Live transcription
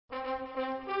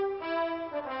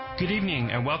Good evening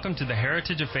and welcome to the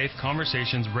Heritage of Faith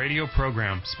Conversations radio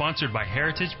program sponsored by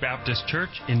Heritage Baptist Church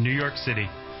in New York City,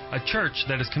 a church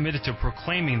that is committed to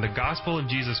proclaiming the gospel of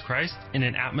Jesus Christ in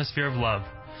an atmosphere of love.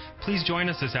 Please join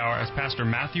us this hour as Pastor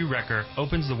Matthew Recker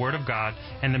opens the Word of God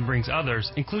and then brings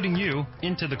others, including you,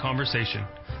 into the conversation.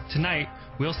 Tonight,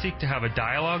 we'll seek to have a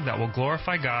dialogue that will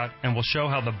glorify God and will show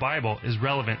how the Bible is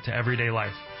relevant to everyday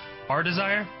life. Our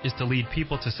desire is to lead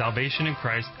people to salvation in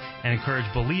Christ and encourage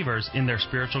believers in their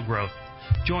spiritual growth.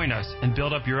 Join us and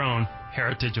build up your own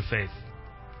heritage of faith.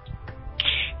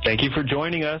 Thank you for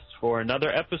joining us for another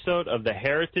episode of the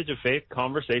Heritage of Faith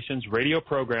Conversations radio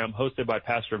program hosted by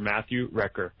Pastor Matthew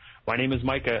Recker. My name is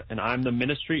Micah, and I'm the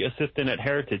ministry assistant at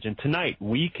Heritage, and tonight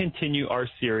we continue our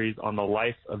series on the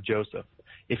life of Joseph.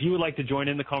 If you would like to join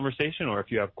in the conversation, or if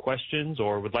you have questions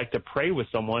or would like to pray with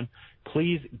someone,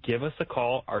 please give us a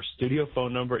call. Our studio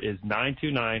phone number is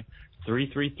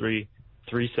 929-333-3739.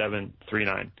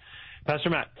 Pastor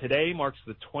Matt, today marks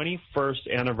the 21st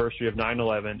anniversary of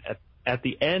 9/11. At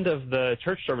the end of the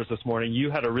church service this morning, you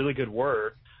had a really good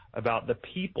word about the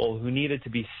people who needed to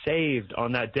be saved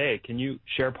on that day. Can you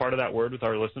share part of that word with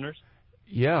our listeners?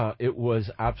 Yeah, it was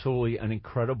absolutely an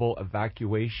incredible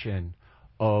evacuation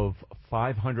of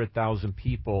 500,000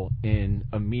 people in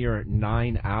a mere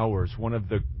 9 hours, one of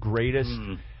the greatest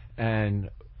and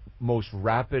most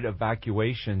rapid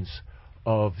evacuations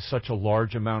of such a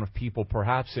large amount of people,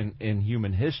 perhaps in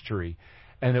human history.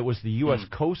 And it was the U.S.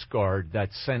 Coast Guard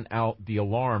that sent out the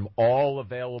alarm, all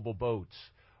available boats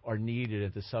are needed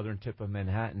at the southern tip of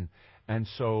Manhattan. And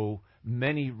so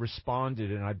many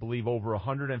responded, and I believe over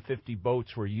 150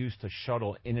 boats were used to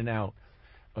shuttle in and out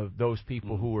of those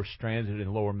people who were stranded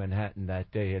in lower Manhattan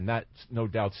that day, and that no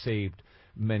doubt saved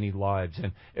many lives.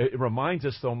 And it reminds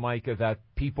us, though, Micah, that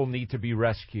people need to be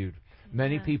rescued.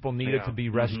 Many people needed to be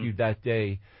rescued that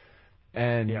day,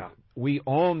 and we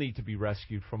all need to be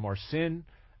rescued from our sin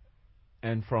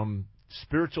and from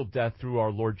spiritual death through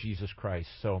our Lord Jesus Christ.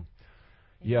 So,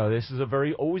 this is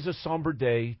always a somber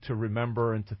day to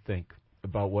remember and to think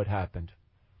about what happened.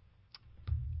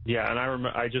 Yeah, and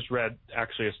I just read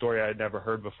actually a story I had never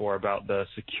heard before about the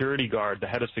security guard, the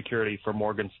head of security for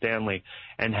Morgan Stanley,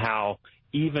 and how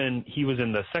even he was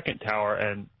in the second tower,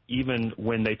 and even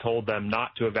when they told them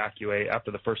not to evacuate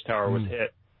after the first tower was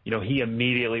hit, he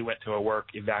immediately went to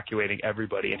work evacuating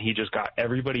everybody, and he just got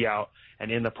everybody out,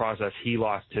 and in the process, he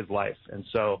lost his life. And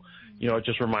so, it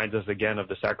just reminds us again of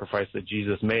the sacrifice that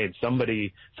Jesus made.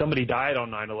 Somebody died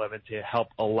on 9/11 to help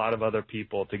a lot of other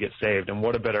people to get saved, and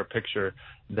what a better picture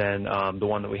than the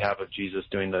one that we have of Jesus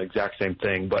doing the exact same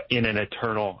thing, but in an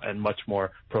eternal and much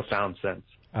more profound sense.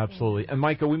 Absolutely. And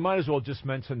Micah, we might as well just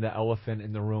mention the elephant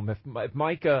in the room. If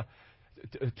Micah,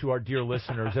 to our dear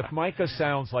listeners, if Micah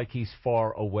sounds like he's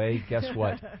far away, guess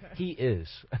what? He is.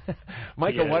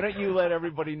 Micah, why don't you let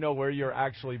everybody know where you're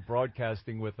actually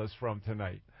broadcasting with us from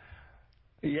tonight?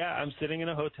 Yeah, I'm sitting in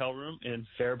a hotel room in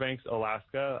Fairbanks,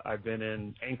 Alaska. I've been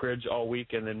in Anchorage all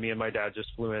week, and then me and my dad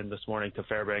just flew in this morning to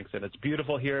Fairbanks, and it's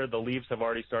beautiful here. The leaves have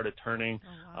already started turning.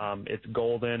 Oh, wow. It's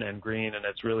golden and green, and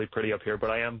it's really pretty up here, but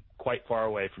I am quite far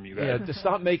away from you guys. Yeah, to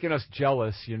stop making us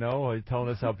jealous, telling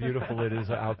us how beautiful it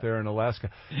is out there in Alaska.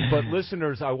 But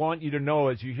listeners, I want you to know,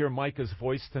 as you hear Micah's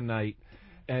voice tonight,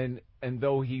 and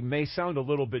though he may sound a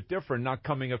little bit different, not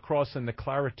coming across in the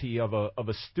clarity of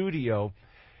a studio,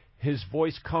 his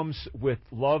voice comes with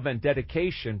love and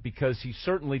dedication, because he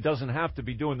certainly doesn't have to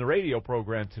be doing the radio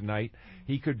program tonight.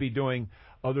 He could be doing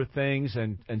other things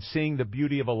and seeing the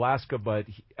beauty of Alaska.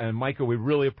 And Micah, we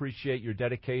really appreciate your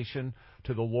dedication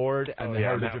to the Lord and the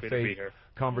Heritage of Faith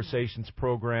Conversations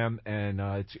program. And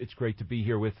it's great to be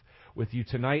here with you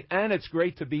tonight. And it's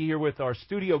great to be here with our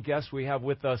studio guest. We have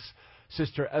with us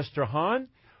Sister Esther Hahn,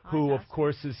 who, of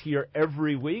course, is here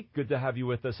every week. Good to have you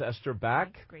with us, Esther,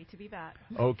 back. It's great to be back.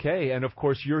 Okay, and of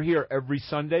course, you're here every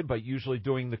Sunday, but usually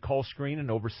doing the call screen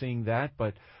and overseeing that,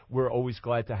 but we're always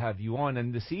glad to have you on.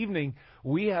 And this evening,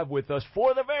 we have with us,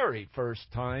 for the very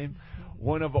first time,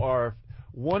 one of our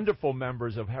wonderful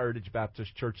members of Heritage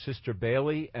Baptist Church, Sister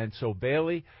Bailey. And so,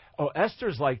 Bailey,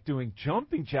 Esther's like doing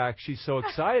jumping jacks. She's so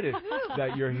excited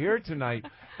that you're here tonight,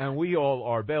 and we all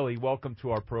are. Bailey, welcome to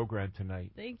our program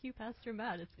tonight. Thank you, Pastor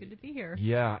Matt. It's good to be here.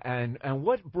 Yeah, and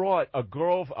what brought a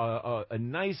girl, a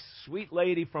nice, sweet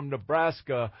lady from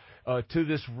Nebraska, to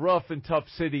this rough and tough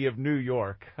city of New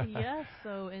York? Yes,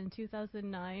 so in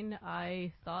 2009,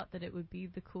 I thought that it would be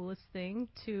the coolest thing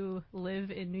to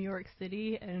live in New York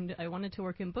City, and I wanted to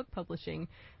work in book publishing.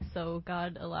 So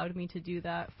God allowed me to do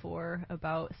that for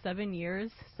about 7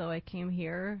 years. So I came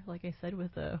here, like I said,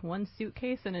 with one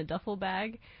suitcase and a duffel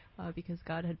bag, because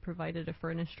God had provided a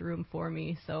furnished room for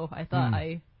me. So I thought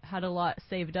I had a lot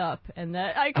saved up and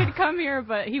that I could come here,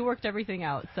 but he worked everything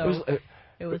out. So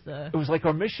it was like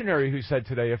our missionary who said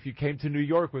today, if you came to New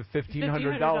York with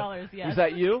 $1,500, yes. Was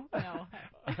that you? No.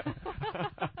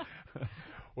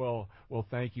 Well,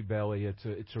 thank you, Bailey.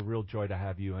 It's a real joy to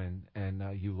have you, and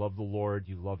you love the Lord,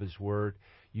 you love His Word.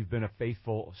 You've been a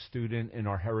faithful student in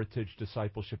our Heritage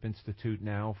Discipleship Institute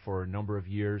now for a number of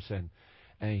years, and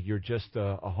you're just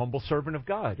a humble servant of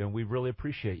God, and we really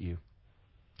appreciate you.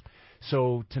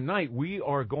 So tonight we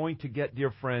are going to get,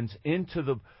 dear friends, into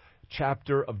the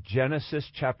chapter of Genesis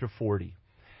chapter 40.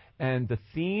 And the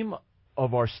theme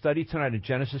of our study tonight in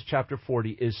Genesis chapter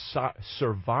 40 is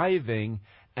surviving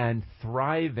and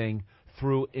thriving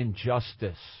through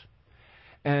injustice.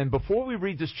 And before we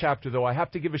read this chapter, though, I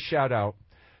have to give a shout out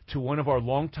to one of our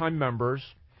longtime members.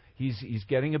 He's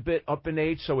getting a bit up in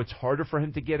age, so it's harder for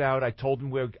him to get out. I told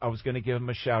him I was going to give him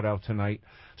a shout out tonight.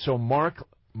 So Mark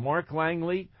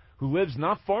Langley, who lives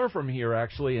not far from here,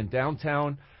 actually, in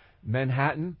downtown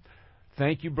Manhattan.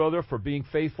 Thank you, brother, for being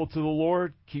faithful to the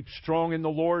Lord. Keep strong in the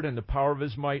Lord and the power of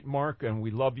His might, Mark, and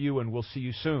we love you, and we'll see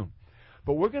you soon.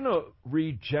 But we're going to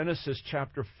read Genesis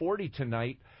chapter 40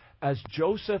 tonight as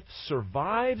Joseph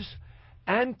survives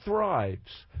and thrives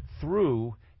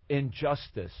through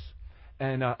injustice.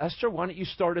 And Esther, why don't you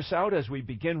start us out as we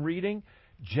begin reading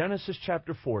Genesis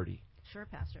chapter 40. Sure,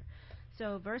 Pastor.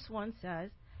 So verse 1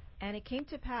 says, "And it came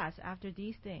to pass after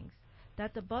these things,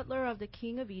 that the butler of the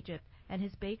king of Egypt and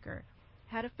his baker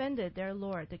had offended their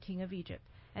lord the king of Egypt.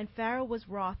 And Pharaoh was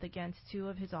wroth against two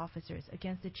of his officers,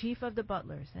 against the chief of the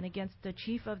butlers, and against the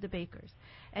chief of the bakers.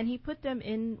 And he put them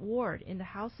in ward in the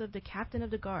house of the captain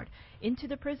of the guard, into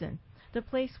the prison, the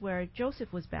place where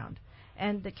Joseph was bound.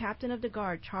 And the captain of the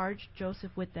guard charged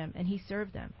Joseph with them, and he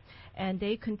served them. And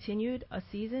they continued a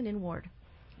season in ward.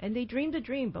 And they dreamed a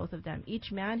dream, both of them,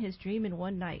 each man his dream in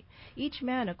one night, each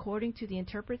man according to the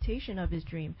interpretation of his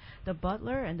dream, the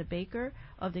butler and the baker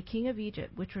of the king of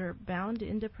Egypt, which were bound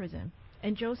in the prison.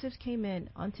 And Joseph came in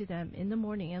unto them in the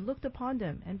morning, and looked upon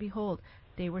them, and behold,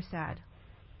 they were sad.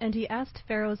 And he asked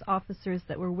Pharaoh's officers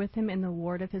that were with him in the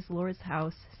ward of his lord's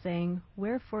house, saying,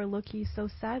 Wherefore look ye so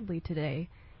sadly today?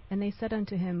 And they said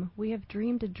unto him, We have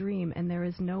dreamed a dream, and there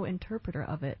is no interpreter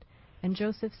of it. And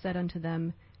Joseph said unto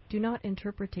them, Do not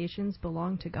interpretations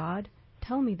belong to God?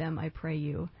 Tell me them, I pray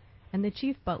you. And the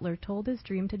chief butler told his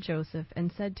dream to Joseph,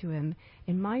 and said to him,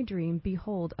 In my dream,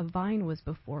 behold, a vine was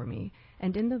before me,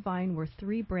 and in the vine were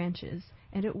 3 branches,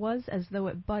 and it was as though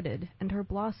it budded, and her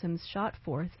blossoms shot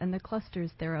forth, and the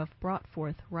clusters thereof brought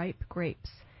forth ripe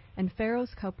grapes. And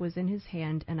Pharaoh's cup was in his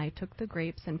hand, and I took the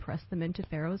grapes, and pressed them into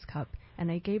Pharaoh's cup, and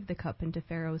I gave the cup into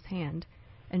Pharaoh's hand.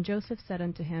 And Joseph said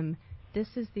unto him,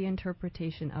 This is the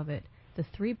interpretation of it. The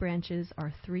 3 branches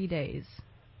are 3 days.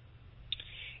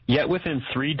 Yet within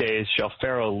 3 days shall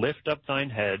Pharaoh lift up thine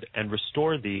head, and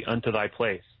restore thee unto thy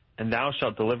place. And thou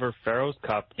shalt deliver Pharaoh's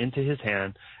cup into his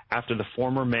hand, after the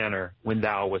former manner, when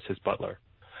thou wast his butler.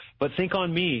 But think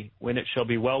on me when it shall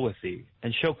be well with thee,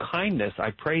 and show kindness,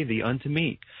 I pray thee, unto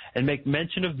me, and make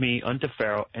mention of me unto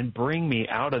Pharaoh, and bring me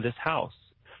out of this house.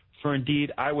 For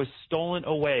indeed I was stolen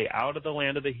away out of the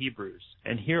land of the Hebrews,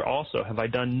 and here also have I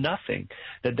done nothing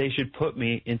that they should put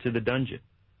me into the dungeon.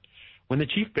 When the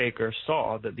chief baker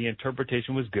saw that the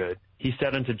interpretation was good, he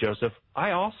said unto Joseph,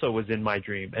 I also was in my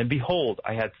dream, and behold,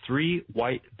 I had 3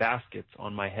 white baskets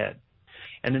on my head.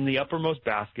 And in the uppermost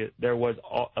basket there was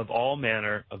of all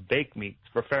manner of baked meats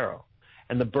for Pharaoh,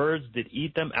 and the birds did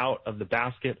eat them out of the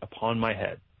basket upon my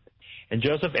head. And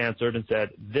Joseph answered and said,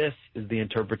 This is the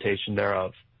interpretation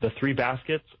thereof. The 3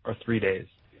 baskets are 3 days.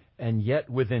 And yet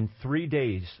within 3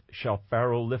 days shall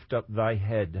Pharaoh lift up thy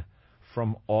head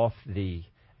from off thee,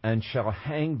 and shall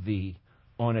hang thee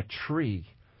on a tree,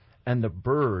 and the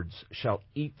birds shall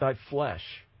eat thy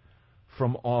flesh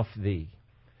from off thee.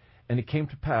 And it came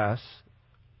to pass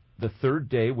the 3rd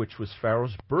day, which was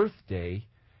Pharaoh's birthday,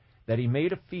 that he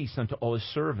made a feast unto all his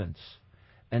servants.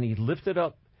 And he lifted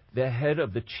up the head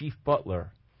of the chief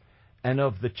butler and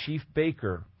of the chief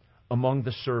baker among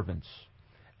the servants.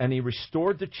 And he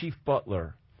restored the chief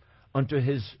butler unto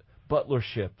his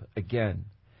butlership again.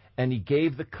 And he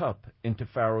gave the cup into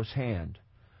Pharaoh's hand.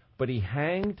 But he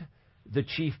hanged the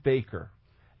chief baker,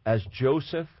 as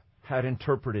Joseph had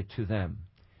interpreted to them.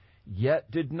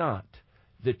 Yet did not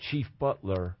the chief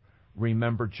butler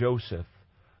remember Joseph,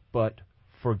 but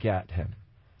forgat him.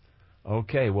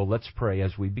 Okay, well, let's pray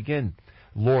as we begin.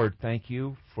 Lord, thank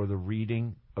you for the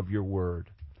reading of your word.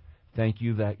 Thank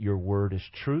you that your word is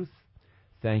truth.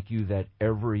 Thank you that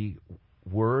every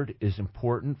word is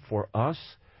important for us.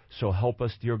 So help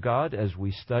us, dear God, as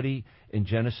we study in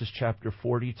Genesis chapter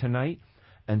 40 tonight.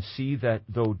 and see that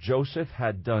though Joseph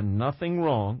had done nothing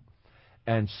wrong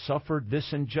and suffered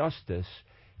this injustice,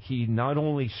 he not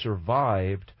only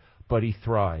survived, but he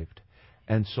thrived.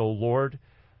 And so, Lord,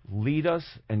 lead us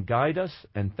and guide us,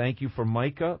 and thank you for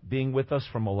Micah being with us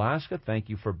from Alaska. Thank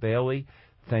you for Bailey.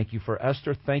 Thank you for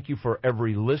Esther. Thank you for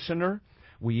every listener.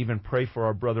 We even pray for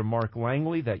our brother Mark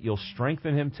Langley that you'll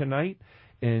strengthen him tonight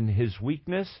in his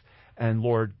weakness. And,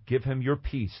 Lord, give him your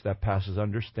peace that passes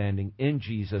understanding. In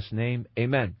Jesus' name,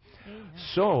 amen.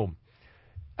 So,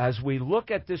 as we look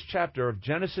at this chapter of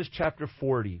Genesis chapter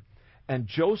 40, and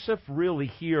Joseph really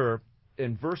here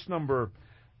in verse number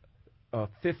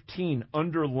 15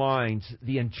 underlines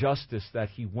the injustice that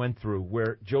he went through,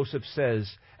 where Joseph says,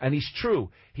 and he's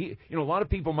true, a lot of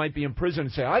people might be in prison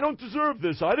and say, I don't deserve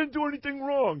this, I didn't do anything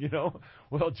wrong,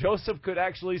 Well, Joseph could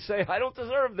actually say, I don't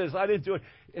deserve this, I didn't do it.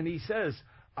 And he says,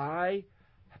 I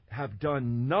have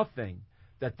done nothing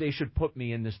that they should put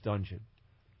me in this dungeon.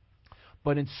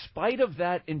 But in spite of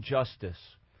that injustice,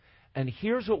 and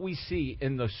here's what we see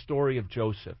in the story of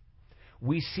Joseph,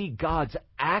 we see God's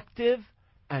active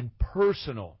and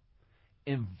personal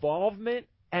involvement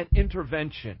and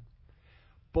intervention,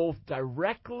 both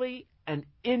directly and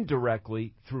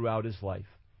indirectly throughout his life.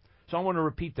 So I want to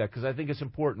repeat that because I think it's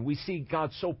important. We see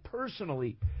God so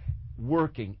personally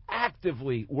working,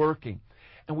 actively working.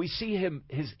 And we see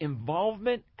his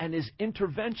involvement and his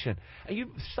intervention. And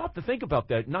you stop to think about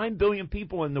that. 9 billion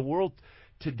people in the world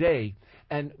today,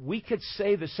 and we could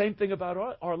say the same thing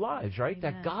about our lives, right?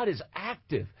 Amen. That God is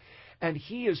active, and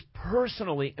he is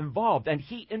personally involved, and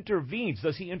he intervenes.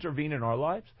 Does he intervene in our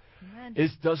lives? Amen.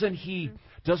 Isn't he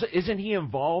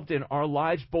involved in our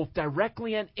lives both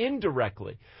directly and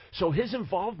indirectly? So his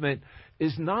involvement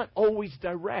is not always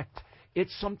direct.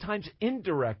 It's sometimes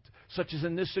indirect, such as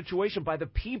in this situation, by the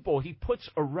people he puts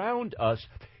around us.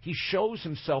 He shows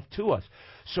himself to us.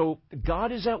 So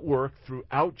God is at work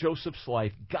throughout Joseph's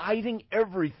life, guiding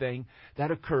everything that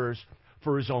occurs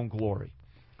for his own glory.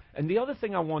 And the other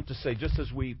thing I want to say, just as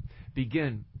we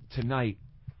begin tonight,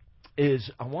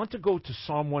 is I want to go to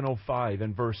Psalm 105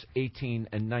 and verse 18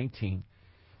 and 19.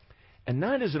 And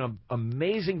that is an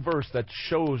amazing verse that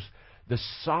shows the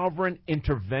sovereign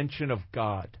intervention of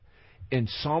God. In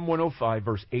Psalm 105,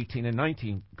 verse 18 and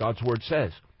 19, God's word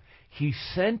says, He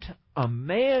sent a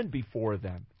man before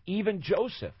them, even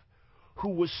Joseph,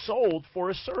 who was sold for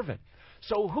a servant.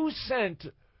 So who sent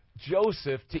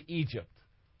Joseph to Egypt?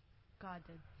 God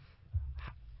did.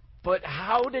 But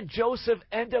how did Joseph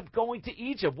end up going to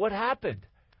Egypt? What happened?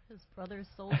 His brothers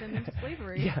sold him into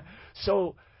slavery. Yeah.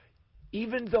 So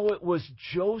even though it was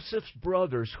Joseph's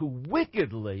brothers who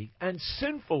wickedly and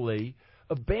sinfully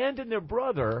abandoned their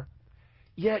brother,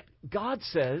 yet God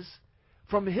says,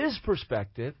 from his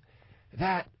perspective,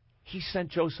 that he sent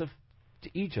Joseph to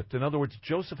Egypt. In other words,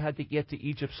 Joseph had to get to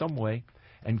Egypt some way,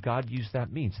 and God used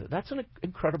that means. That's an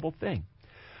incredible thing.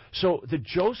 So the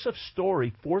Joseph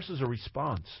story forces a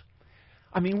response.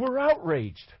 I mean, we're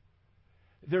outraged.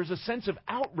 There's a sense of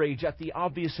outrage at the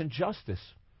obvious injustice.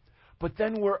 But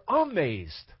then we're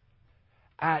amazed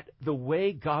at the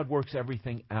way God works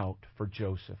everything out for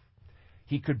Joseph.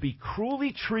 He could be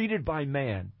cruelly treated by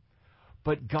man,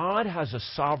 but God has a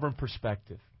sovereign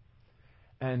perspective.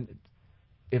 And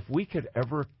if we could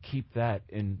ever keep that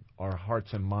in our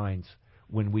hearts and minds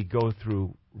when we go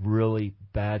through really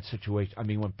bad situations, I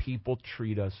mean, when people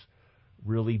treat us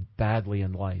really badly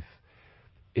in life,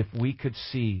 if we could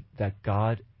see that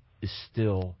God is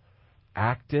still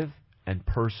active and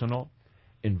personal,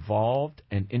 involved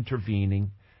and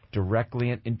intervening directly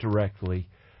and indirectly,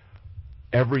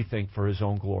 everything for his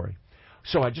own glory.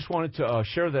 So I just wanted to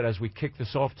share that as we kick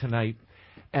this off tonight.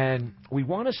 And we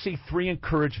want to see 3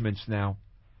 encouragements now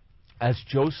as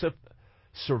Joseph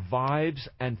survives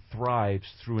and thrives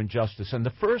through injustice. And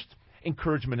the first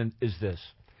encouragement is this.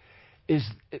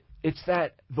 It's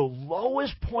that the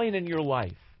lowest point in your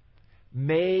life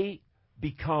may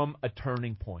become a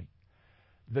turning point.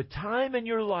 The time in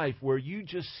your life where you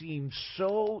just seem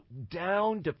so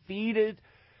down, defeated,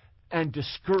 and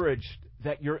discouraged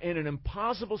that you're in an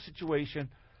impossible situation,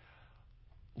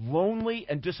 lonely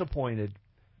and disappointed,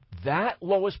 that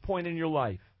lowest point in your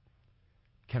life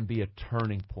can be a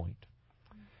turning point.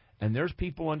 And there's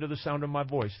people under the sound of my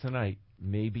voice tonight.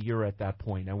 Maybe you're at that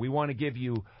point. And we want to give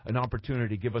you an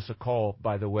opportunity. Give us a call,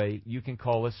 by the way. You can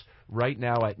call us right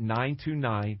now at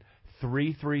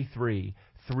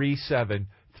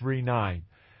 929-333-3739.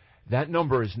 That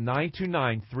number is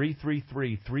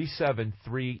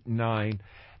 929-333-3739.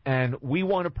 And we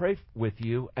want to pray with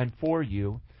you and for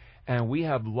you. And we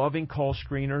have loving call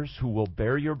screeners who will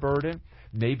bear your burden.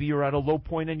 Maybe you're at a low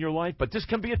point in your life, but this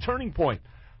can be a turning point.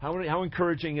 How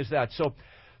encouraging is that? So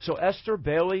So Esther,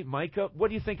 Bailey, Micah, what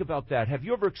do you think about that? Have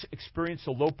you ever experienced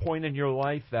a low point in your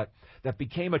life that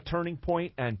became a turning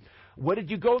point? And what did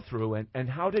you go through? And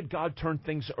how did God turn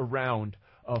things around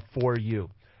for you?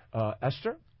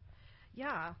 Esther?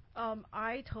 Yeah,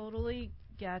 I totally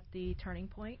get the turning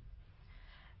point.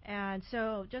 And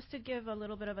so just to give a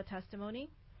little bit of a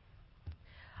testimony,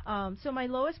 so my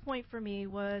lowest point for me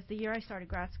was the year I started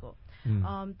grad school.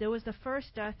 There was the first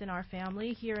death in our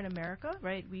family here in America,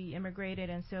 right? We immigrated,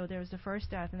 and so there was the first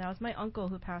death, and that was my uncle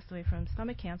who passed away from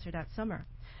stomach cancer that summer.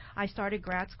 I started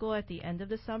grad school at the end of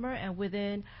the summer, and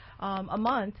within a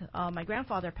month, my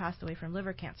grandfather passed away from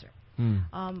liver cancer.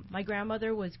 My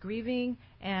grandmother was grieving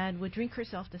and would drink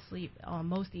herself to sleep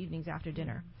most evenings after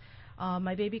dinner.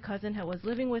 My baby cousin was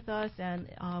living with us and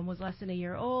was less than a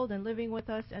year old and living with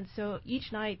us. And so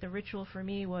each night the ritual for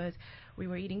me was we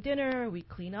were eating dinner, we'd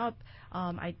clean up,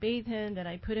 I'd bathe him, then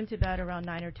I'd put him to bed around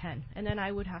 9 or 10. And then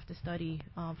I would have to study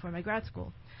for my grad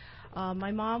school.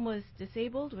 My mom was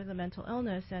disabled with a mental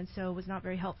illness and so was not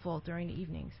very helpful during the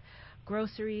evenings.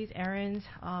 Groceries, errands,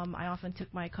 I often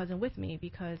took my cousin with me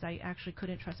because I actually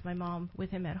couldn't trust my mom with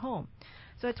him at home.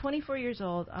 So at 24 years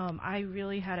old, I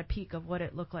really had a peek of what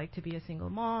it looked like to be a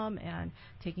single mom and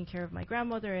taking care of my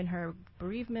grandmother in her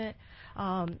bereavement.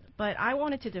 But I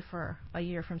wanted to defer a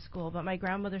year from school, but my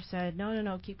grandmother said,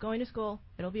 no, keep going to school.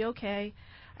 It'll be okay.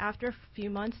 After a few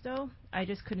months, though, I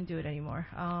just couldn't do it anymore.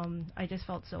 I just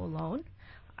felt so alone.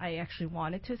 I actually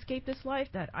wanted to escape this life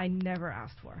that I never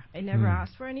asked for. I never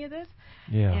asked for any of this.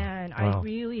 Yeah. And I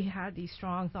really had these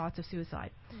strong thoughts of suicide.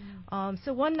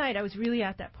 So one night I was really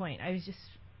at that point. I was just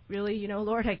really,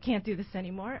 Lord, I can't do this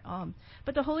anymore.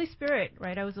 But the Holy Spirit,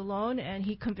 right, I was alone and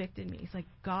he convicted me. He's like,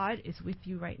 God is with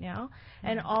you right now.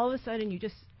 And all of a sudden you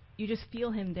just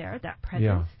feel him there, that presence.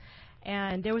 Yeah.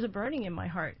 And there was a burning in my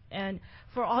heart. And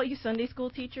for all you Sunday school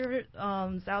teachers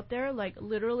out there, like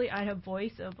literally I have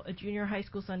voice of a junior high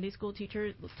school Sunday school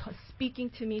teacher speaking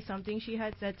to me something she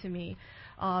had said to me.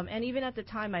 And even at the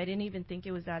time, I didn't even think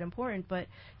it was that important. But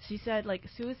she said, like,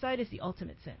 suicide is the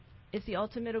ultimate sin. It's the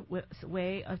ultimate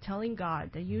way of telling God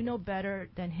that you know better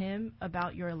than him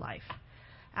about your life.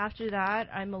 After that,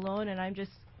 I'm alone and I'm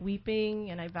just weeping,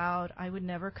 and I vowed I would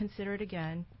never consider it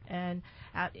again. And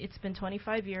it's been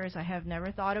 25 years. I have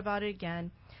never thought about it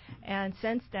again. And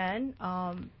since then,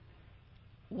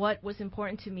 what was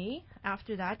important to me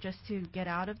after that, just to get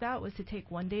out of that, was to take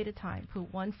one day at a time,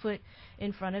 put one foot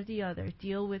in front of the other,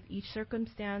 deal with each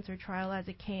circumstance or trial as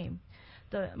it came.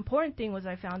 The important thing was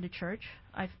I found a church,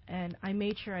 and I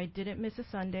made sure I didn't miss a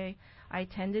Sunday. I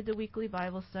attended the weekly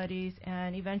Bible studies,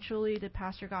 and eventually the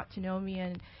pastor got to know me,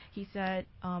 and he said,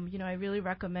 I really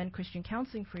recommend Christian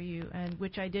counseling for you, and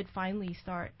which I did finally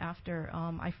start after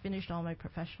I finished all my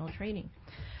professional training.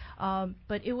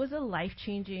 But it was a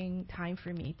life-changing time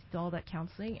for me to do all that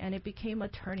counseling, and it became a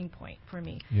turning point for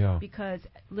me. Yeah. Because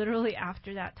literally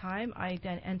after that time, I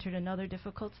then entered another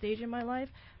difficult stage in my life,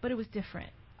 but it was different.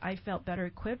 I felt better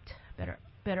equipped, better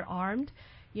armed,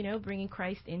 bringing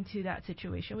Christ into that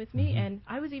situation with me, and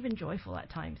I was even joyful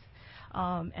at times.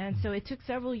 And so it took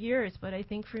several years, but I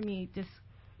think for me, just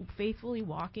faithfully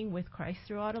walking with Christ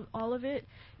throughout all of it,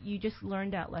 you just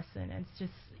learned that lesson. And it's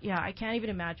just, I can't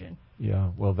even imagine. Yeah,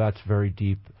 well, that's very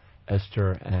deep,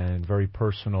 Esther, and very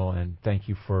personal, and thank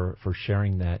you for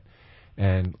sharing that.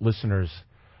 And listeners,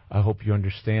 I hope you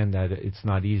understand that it's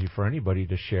not easy for anybody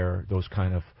to share those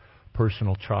kind of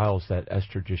personal trials that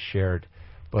Esther just shared.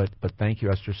 But thank you,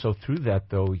 Esther. So through that,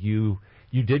 though, you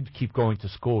did keep going to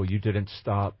school. You didn't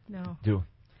stop. No.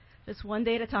 Just one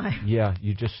day at a time. Yeah,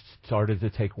 you just started to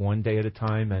take one day at a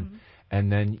time,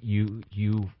 and then you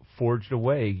forged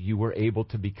away. You were able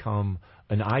to become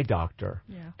an eye doctor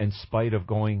in spite of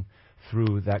going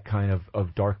through that kind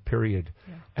of dark period.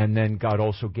 Yeah. And then God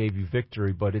also gave you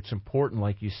victory. But it's important,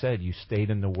 like you said, you stayed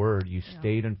in the Word. You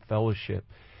stayed in fellowship.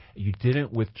 You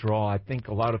didn't withdraw. I think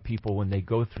a lot of people, when they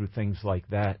go through things like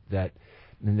that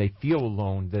and they feel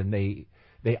alone, then they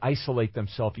isolate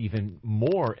themselves even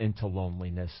more into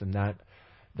loneliness, and that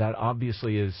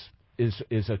obviously is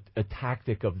a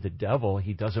tactic of the devil.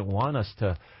 He doesn't want us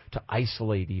to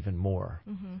isolate even more.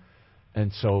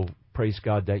 And so praise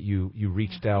God that you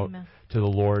reached out Amen. To the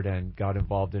Lord and got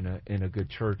involved in a good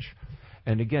church.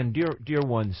 And again, dear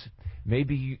ones,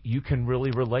 maybe you can really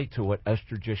relate to what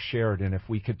Esther just shared, and if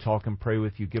we could talk and pray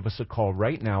with you, give us a call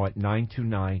right now at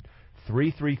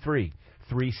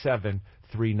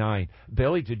 929-333-3739.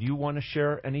 Bailey, did you want to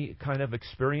share any kind of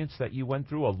experience that you went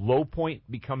through, a low point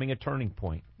becoming a turning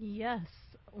point? Yes.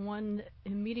 one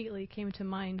immediately came to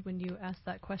mind when you asked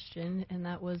that question, and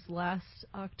that was last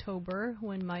October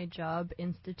when my job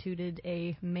instituted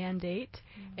a mandate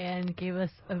and gave us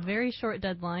a very short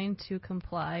deadline to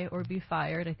comply or be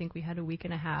fired. I think we had a week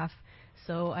and a half.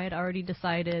 So I had already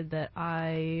decided that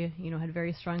I, had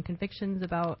very strong convictions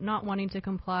about not wanting to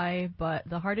comply, but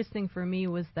the hardest thing for me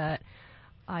was that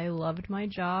I loved my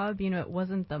job. It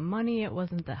wasn't the money, it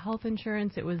wasn't the health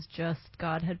insurance, it was just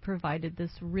God had provided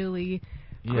this really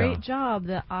great job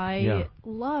that I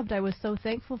loved. I was so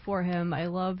thankful for him. I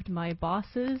loved my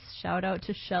bosses. Shout out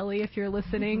to Shelly if you're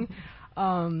listening.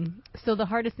 So the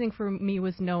hardest thing for me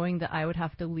was knowing that I would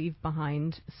have to leave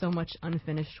behind so much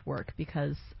unfinished work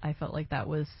because I felt like that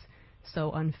was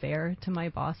so unfair to my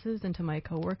bosses and to my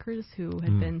coworkers who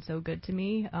had been so good to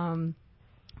me.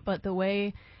 But the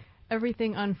way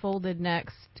everything unfolded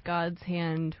next, God's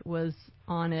hand was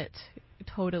on it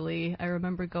totally. I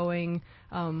remember going,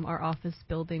 our office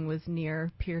building was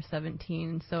near Pier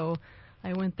 17, so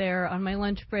I went there on my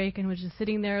lunch break and was just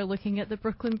sitting there looking at the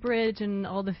Brooklyn Bridge and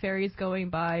all the ferries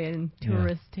going by and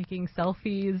tourists taking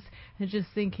selfies and just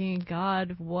thinking,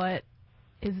 God, what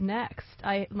is next?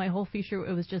 My whole future,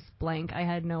 it was just blank. I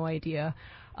had no idea.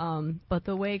 But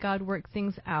the way God worked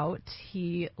things out,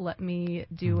 he let me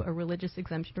do a religious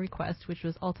exemption request, which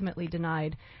was ultimately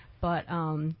denied. But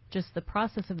just the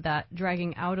process of that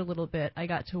dragging out a little bit, I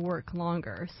got to work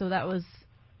longer. So that was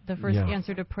the first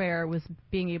answer to prayer, was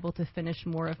being able to finish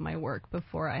more of my work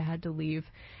before I had to leave.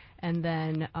 And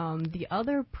then the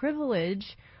other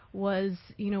privilege was,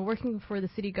 working for the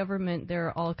city government, there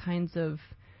are all kinds of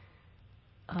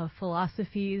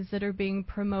philosophies that are being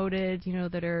promoted,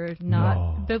 that are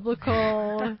not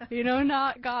biblical,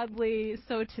 not godly.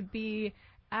 So to be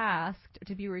asked,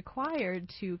 to be required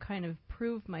to kind of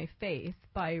prove my faith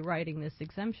by writing this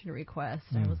exemption request,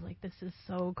 I was like, this is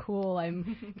so cool.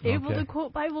 I'm able to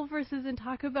quote Bible verses and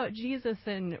talk about Jesus.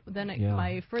 And then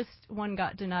my first one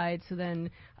got denied, so then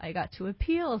I got to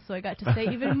appeal, so I got to say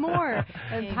even more.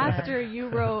 And Pastor, you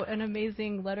wrote an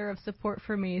amazing letter of support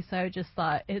for me, so I just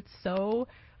thought it's so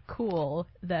cool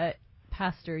that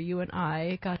Pastor, you and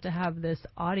I got to have this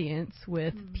audience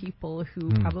with people who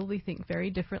probably think very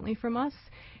differently from us.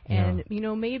 And,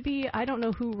 maybe, I don't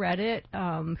know who read it,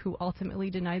 who ultimately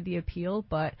denied the appeal,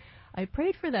 but I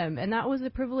prayed for them. And that was a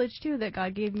privilege, too, that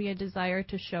God gave me a desire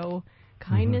to show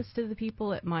kindness to the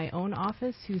people at my own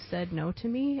office who said no to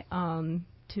me,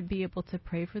 to be able to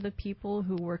pray for the people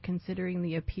who were considering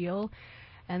the appeal.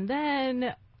 And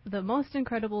then the most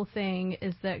incredible thing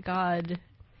is that God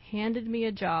handed me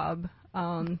a job.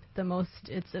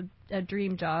 It's a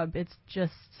dream job. It's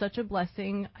just such a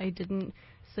blessing. I didn't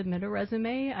submit a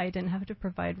resume. I didn't have to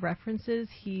provide references.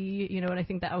 And I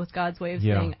think that was God's way of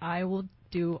saying, I will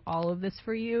do all of this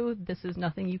for you. This is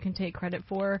nothing you can take credit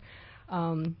for.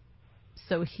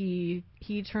 So he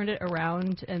turned it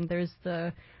around, and there's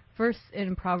the verse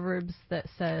in Proverbs that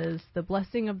says, the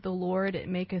blessing of the Lord, it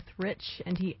maketh rich,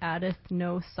 and he addeth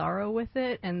no sorrow with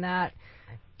it. And that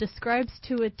describes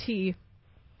to a T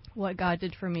what God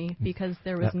did for me, because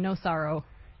there was no sorrow.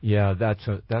 Yeah, that's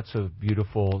a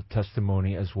beautiful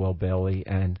testimony as well, Bailey.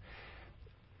 And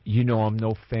I'm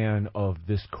no fan of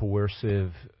these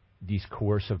coercive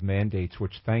mandates,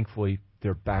 which thankfully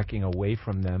they're backing away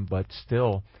from them. But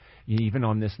still, even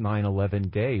on this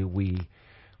 9/11 day,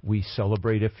 we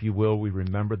celebrate, if you will, we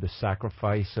remember the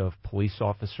sacrifice of police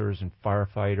officers and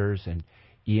firefighters and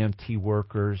EMT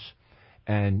workers,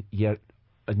 and yet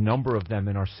a number of them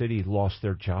in our city lost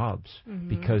their jobs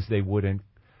because they wouldn't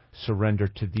surrender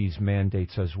to these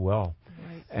mandates as well.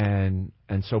 Right.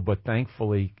 And so, but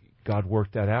thankfully, God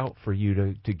worked that out for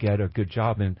you to get a good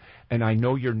job. And I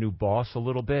know your new boss a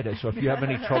little bit, so if you have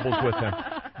any troubles with him,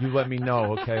 you let me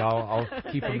know, okay? I'll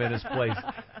keep him in his place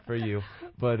for you.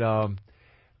 But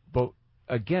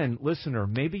again, listener,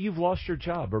 maybe you've lost your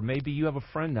job, or maybe you have a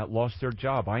friend that lost their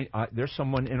job. There's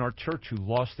someone in our church who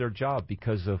lost their job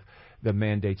because of the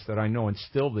mandates that I know, and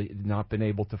still not been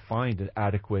able to find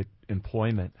adequate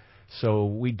employment. So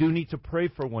we do need to pray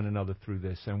for one another through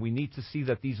this, and we need to see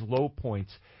that these low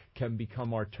points can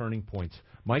become our turning points.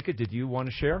 Micah, did you want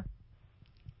to share?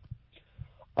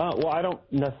 Well, I don't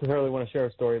necessarily want to share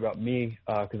a story about me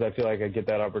because I feel like I get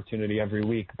that opportunity every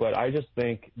week. But I just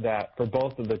think that for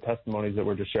both of the testimonies that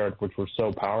were just shared, which were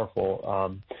so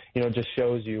powerful, it just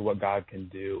shows you what God can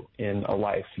do in a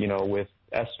life. With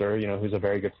Esther, who's a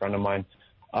very good friend of mine,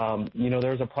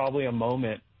 there's probably a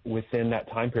moment within that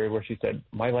time period where she said,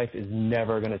 my life is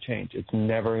never going to change. It's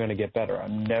never going to get better.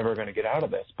 I'm never going to get out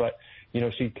of this. But,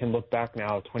 she can look back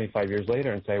now 25 years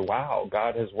later and say, wow,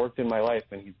 God has worked in my life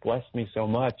and he's blessed me so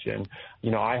much. And,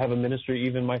 I have a ministry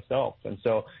even myself. And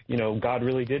so, God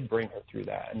really did bring her through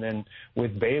that. And then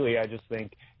with Bailey, I just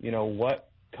think, what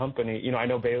company, I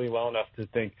know Bailey well enough to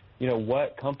think,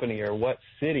 what company or what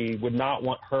city would not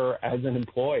want her as an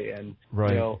employee? And,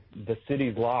 right. The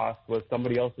city's loss was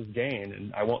somebody else's gain.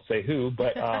 And I won't say who,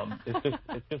 but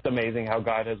it's just amazing how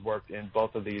God has worked in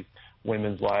both of these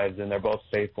women's lives, and they're both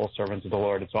faithful servants of the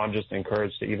Lord. And so I'm just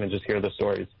encouraged to even just hear the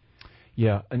stories.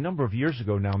 Yeah, a number of years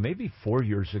ago now, maybe 4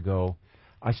 years ago,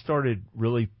 I started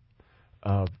really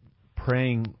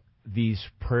praying these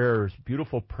prayers,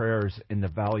 beautiful prayers in the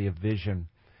Valley of Vision,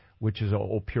 which is an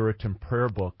old Puritan prayer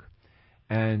book.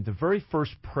 And the very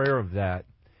first prayer of that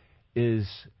is,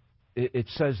 it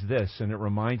says this, and it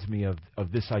reminds me of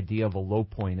this idea of a low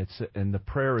point. And the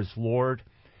prayer is, Lord,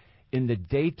 in the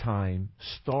daytime,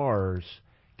 stars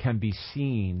can be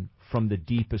seen from the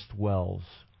deepest wells.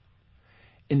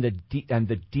 And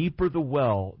the deeper the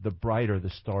well, the brighter the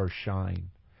stars shine.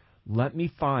 Let me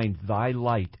find thy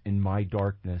light in my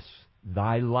darkness,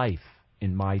 thy life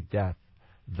in my death,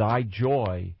 thy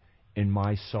joy in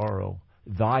my sorrow,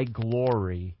 thy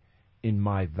glory in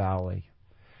my valley.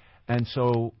 And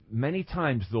so many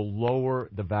times the lower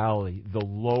the valley, the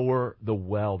lower the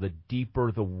well, the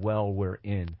deeper the well we're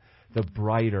in, the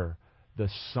brighter the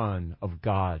sun of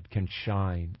God can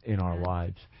shine in our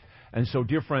lives. And so,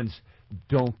 dear friends,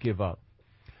 don't give up.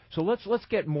 So let's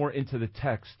get more into the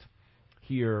text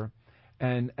here.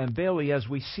 And Bailey, as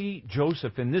we see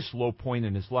Joseph in this low point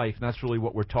in his life, and that's really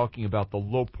what we're talking about, the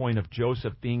low point of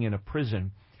Joseph being in a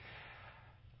prison,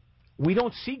 we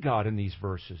don't see God in these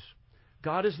verses.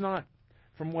 God is not,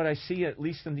 from what I see, at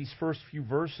least in these first few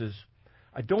verses,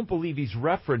 I don't believe he's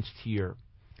referenced here.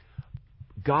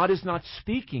 God is not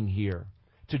speaking here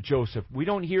to Joseph. We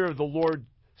don't hear the Lord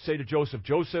say to Joseph,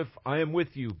 Joseph, I am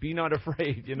with you. Be not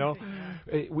afraid,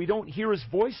 We don't hear his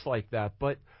voice like that.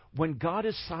 But when God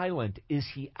is silent, is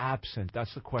he absent?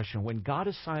 That's the question. When God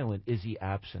is silent, is he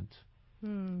absent?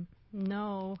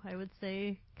 No, I would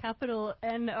say capital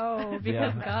N-O,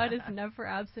 because God is never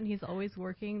absent. He's always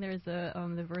working. There's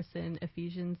the verse in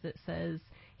Ephesians that says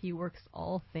he works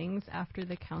all things after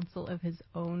the counsel of his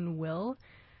own will.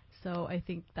 So I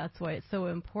think that's why it's so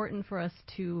important for us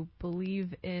to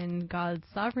believe in God's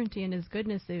sovereignty and his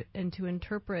goodness, and to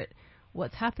interpret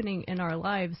what's happening in our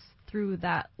lives through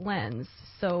that lens.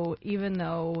 So even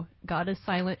though God is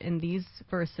silent in these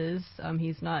verses,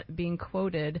 he's not being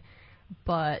quoted,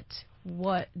 but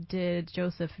what did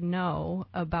Joseph know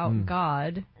about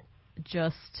God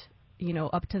just,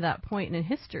 up to that point in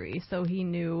history? So he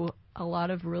knew a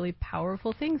lot of really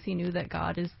powerful things. He knew that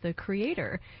God is the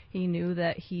creator. He knew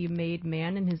that he made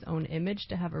man in his own image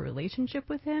to have a relationship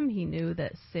with him. He knew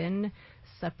that sin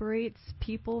separates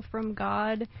people from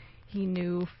God. He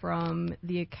knew from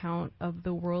the account of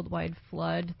the worldwide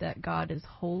flood that God is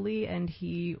holy and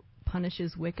he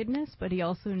punishes wickedness. But he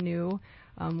also knew,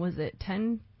 was it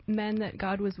 10 men that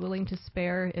God was willing to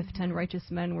spare if 10 righteous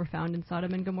men were found in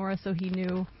Sodom and Gomorrah? So he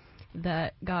knew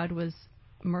that God was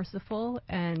merciful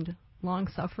and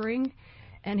long-suffering,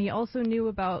 and he also knew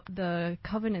about the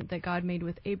covenant that God made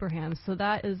with Abraham. So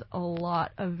that is a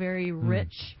lot of very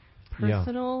rich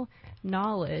personal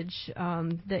knowledge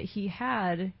that he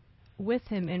had with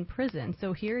him in prison.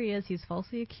 So here he is, he's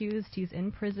falsely accused, he's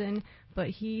in prison, but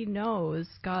he knows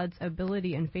God's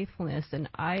ability and faithfulness, and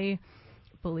I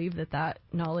believe that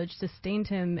knowledge sustained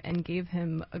him and gave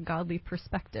him a godly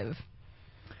perspective.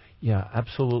 Yeah,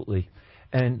 absolutely.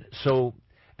 And so,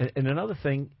 and another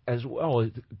thing as well,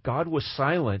 God was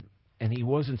silent and he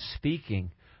wasn't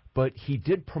speaking, but he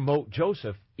did promote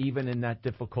Joseph even in that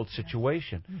difficult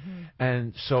situation. Mm-hmm.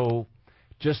 And so,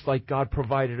 just like God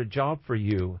provided a job for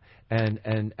you,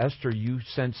 and Esther, you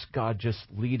sense God just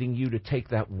leading you to take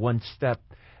that one step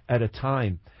at a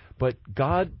time. But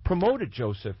God promoted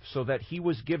Joseph so that he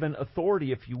was given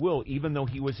authority, if you will, even though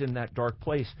he was in that dark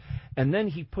place. And then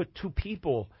he put 2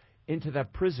 people into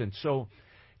that prison. So,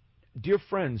 dear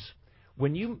friends,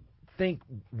 when you think,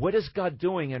 what is God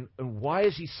doing and why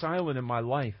is he silent in my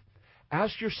life?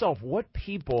 Ask yourself, what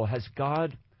people has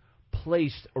God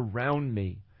placed around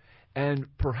me? And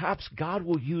perhaps God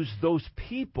will use those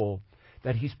people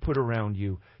that he's put around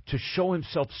you to show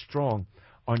himself strong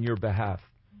on your behalf.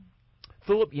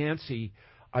 Philip Yancey,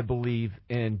 I believe,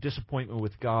 in Disappointment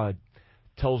with God,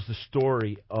 tells the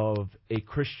story of a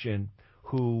Christian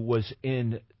who was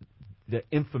in the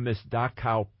infamous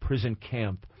Dachau prison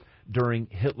camp during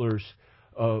Hitler's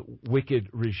wicked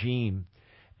regime.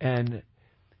 And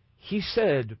he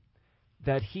said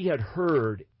that he had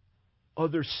heard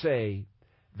others say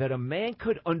that a man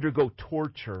could undergo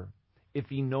torture if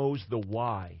he knows the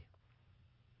why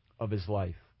of his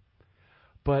life.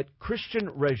 But Christian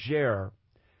Reger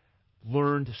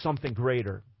learned something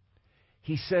greater.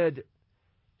 He said,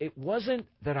 it wasn't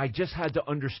that I just had to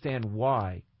understand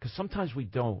why, because sometimes we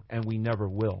don't and we never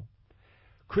will.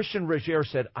 Christian Reger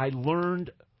said, I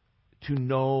learned to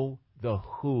know the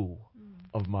who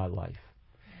of my life.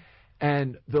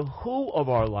 And the who of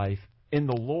our life in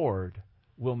the Lord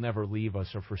will never leave us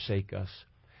or forsake us.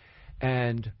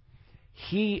 And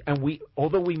we,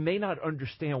 although we may not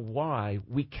understand why,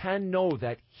 we can know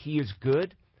that He is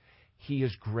good, He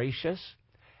is gracious,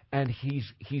 and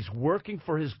He's working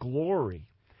for His glory,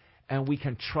 and we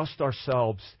can trust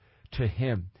ourselves to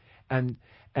Him. And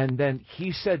then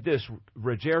he said this,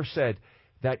 Reger said,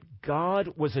 that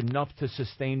God was enough to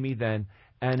sustain me then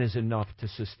and is enough to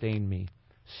sustain me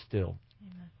still.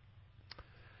 Amen.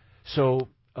 So,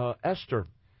 Esther,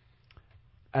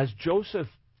 as Joseph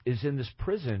is in this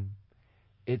prison,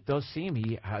 it does seem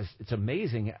it's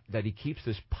amazing that he keeps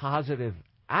this positive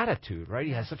attitude, right?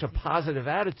 He has such a positive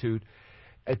attitude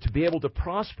to be able to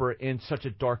prosper in such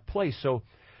a dark place. So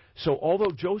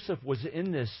although Joseph was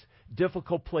in this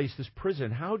difficult place, this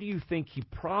prison, how do you think he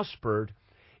prospered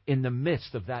in the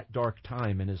midst of that dark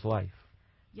time in his life?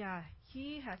 Yeah,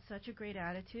 he had such a great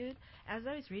attitude. As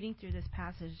I was reading through this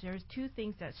passage, there's two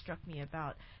things that struck me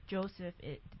about Joseph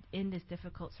in this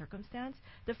difficult circumstance.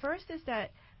 The first is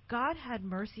that God had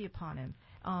mercy upon him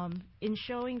in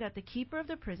showing that the keeper of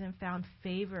the prison found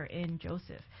favor in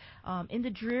Joseph. In the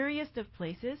dreariest of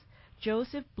places,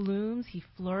 Joseph blooms, he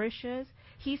flourishes.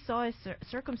 He saw his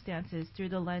circumstances through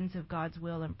the lens of God's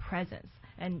will and presence.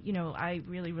 And, I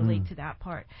really relate to that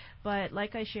part. But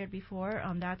like I shared before,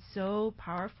 that's so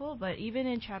powerful. But even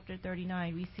in chapter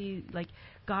 39, we see,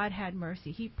 God had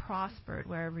mercy. He prospered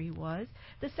wherever he was.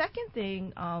 The second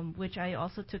thing, which I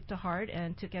also took to heart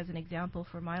and took as an example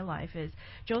for my life, is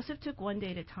Joseph took one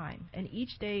day at a time, and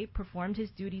each day performed his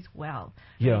duties well.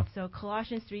 Yeah. Right? So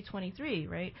Colossians 3:23,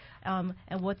 right?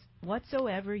 And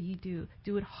whatsoever ye do,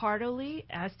 do it heartily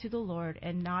as to the Lord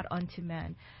and not unto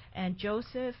men. And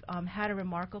Joseph had a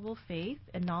remarkable faith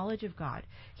and knowledge of God.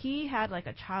 He had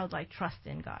a childlike trust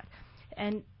in God.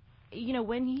 And,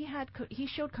 when he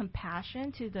showed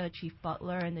compassion to the chief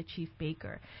butler and the chief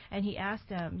baker. And he asked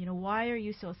them, why are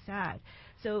you so sad?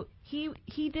 So he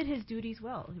did his duties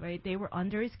well, right? They were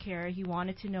under his care. He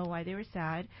wanted to know why they were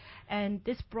sad. And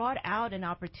this brought out an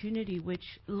opportunity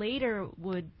which later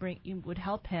would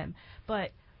help him.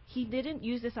 But he didn't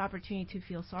use this opportunity to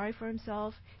feel sorry for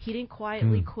himself. He didn't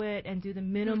quietly quit and do the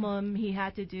minimum he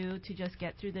had to do to just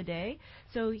get through the day.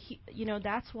 So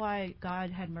that's why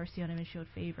God had mercy on him and showed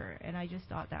favor. And I just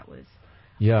thought that was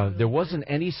really there wasn't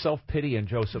any self-pity in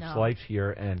Joseph's life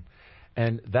here,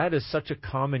 and that is such a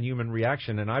common human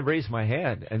reaction. And I raise my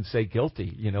hand and say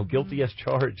guilty, guilty as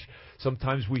charged.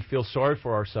 Sometimes we feel sorry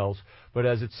for ourselves, but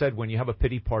as it said, when you have a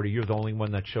pity party, you're the only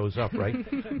one that shows up, right?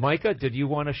 Micah, did you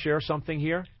want to share something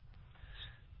here?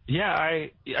 Yeah,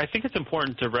 I think it's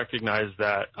important to recognize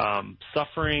that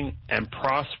suffering and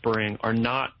prospering are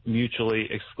not mutually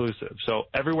exclusive. So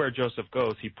everywhere Joseph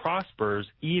goes, he prospers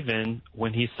even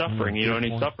when he's suffering. And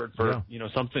he suffered for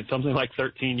something like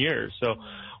 13 years. So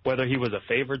whether he was a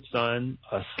favored son,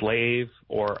 a slave,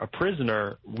 or a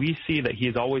prisoner, we see that he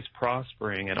is always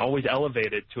prospering and always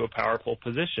elevated to a powerful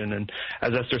position. And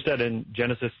as Esther said in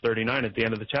Genesis 39 at the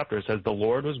end of the chapter, it says, the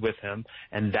Lord was with him,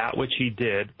 and that which he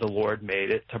did, the Lord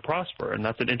made it to prosper. And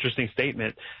that's an interesting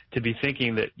statement to be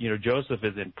thinking that, Joseph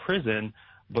is in prison,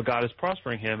 but God is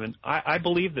prospering him. And I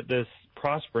believe that this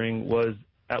prospering was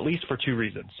at least for two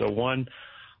reasons. So one,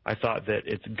 I thought that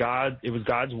it was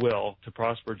God's will to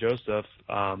prosper Joseph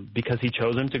because he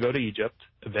chose him to go to Egypt,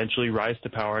 eventually rise to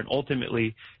power, and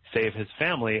ultimately save his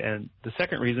family. And the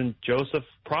second reason, Joseph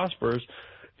prospers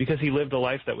because he lived a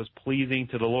life that was pleasing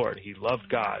to the Lord. He loved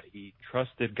God. He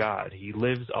trusted God. He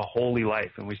lives a holy life,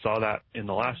 and we saw that in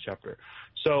the last chapter.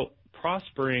 So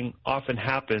prospering often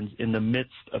happens in the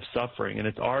midst of suffering, and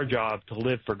it's our job to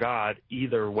live for God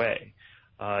either way.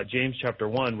 James chapter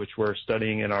 1, which we're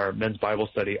studying in our men's Bible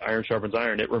study, Iron Sharpens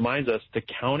Iron, it reminds us to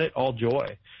count it all joy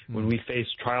when we face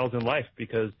trials in life,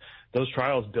 because those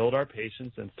trials build our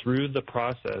patience, and through the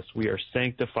process we are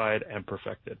sanctified and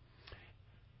perfected.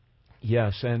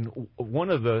 Yes, and one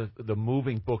of the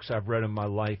moving books I've read in my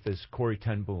life is Corrie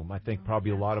ten Boom. I think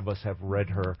probably a lot of us have read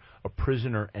her, A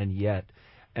Prisoner and Yet.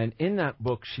 And in that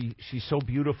book, she so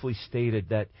beautifully stated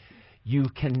that you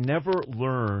can never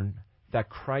learn that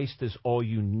Christ is all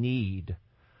you need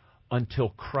until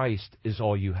Christ is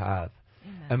all you have.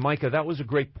 Amen. And Micah, that was a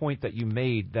great point that you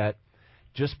made, that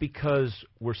just because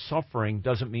we're suffering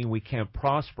doesn't mean we can't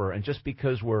prosper. And just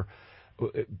because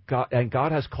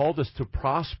God has called us to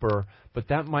prosper, but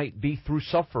that might be through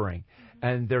suffering.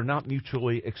 And they're not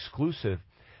mutually exclusive.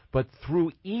 But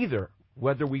through either,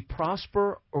 whether we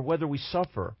prosper or whether we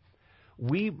suffer,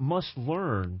 we must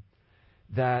learn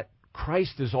that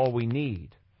Christ is all we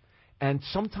need. And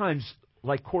sometimes,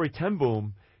 like Corrie ten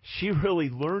Boom, she really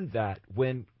learned that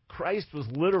when Christ was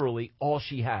literally all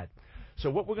she had. So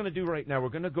what we're going to do right now, we're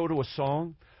going to go to a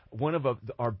song, one of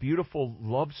our beautiful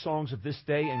love songs of this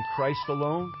day, In Christ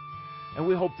Alone. And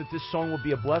we hope that this song will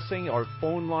be a blessing. Our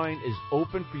phone line is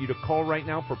open for you to call right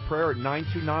now for prayer at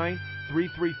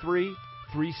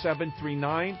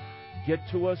 929-333-3739. Get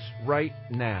to us right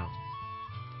now.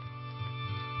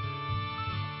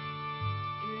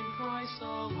 In Christ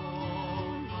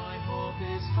alone, my hope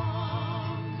is found.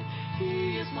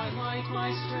 He is my light,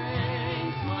 my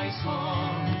strength, my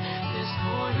song. This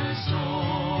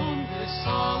cornerstone, this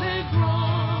solid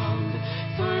ground,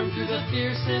 firm through the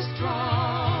fiercest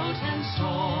drought and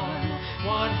storm.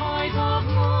 What height of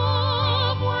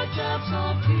love, what depth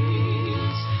of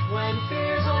peace, when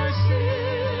fears are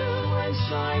still, when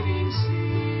striving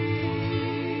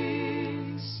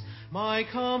cease. My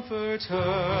comforter,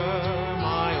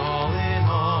 my all in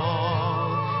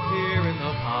all, here in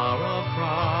the power of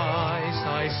Christ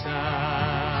I stand.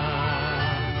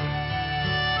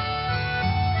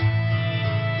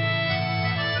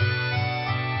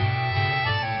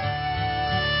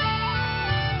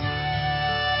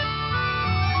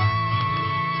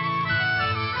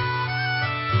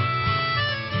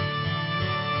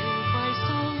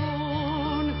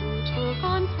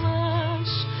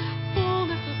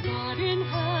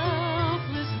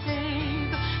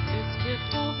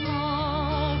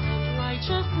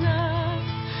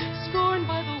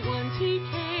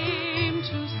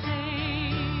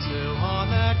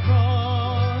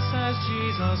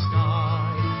 Jesus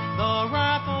died, the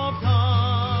wrath of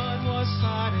God was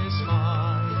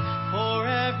satisfied, for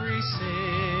every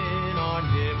sin on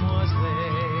him was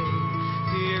laid.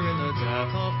 Here in the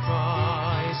death of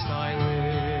Christ I live.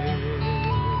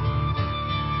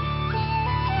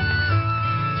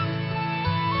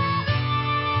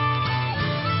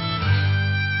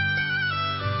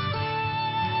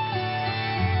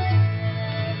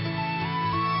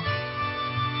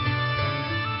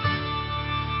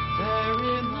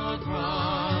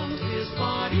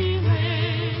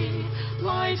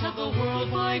 Of the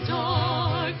world by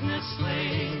darkness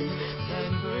slain,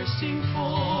 then bursting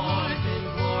forth in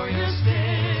glorious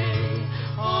day,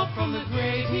 up from the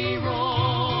grave he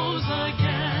rose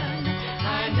again,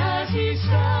 and as he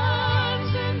stands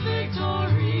in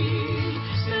victory,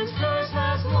 since curse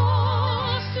has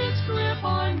lost its grip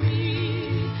on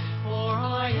me, for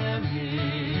I am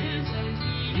his and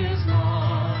he is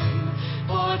mine,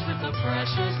 bought with the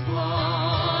precious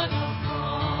blood of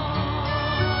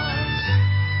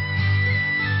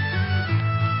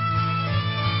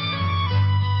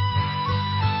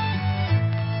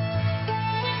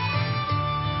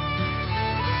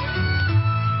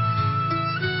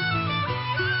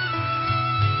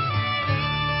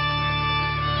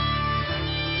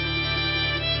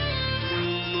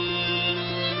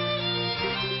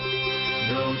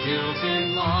guilt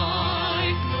in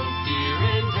life, no fear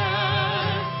in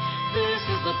death. This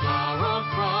is the power of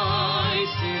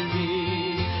Christ in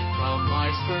me. From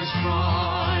life's first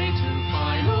cry to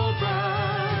final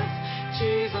breath,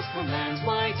 Jesus commands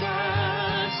my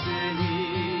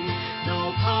destiny.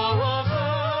 No power of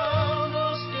hell,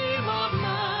 no scheme of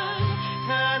man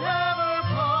can ever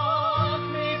pluck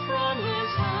me from his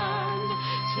hand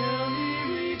till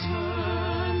he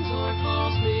returns or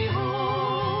calls me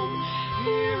home.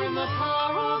 Here in the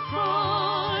power of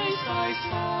Christ I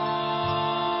stand.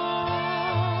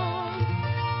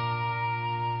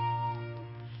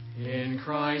 In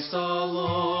Christ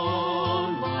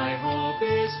alone my hope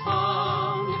is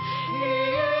found. He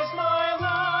is my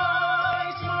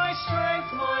light, my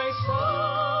strength, my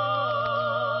song.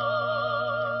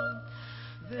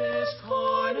 This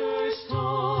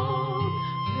cornerstone,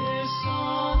 this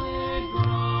solid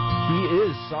ground. He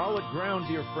is solid ground,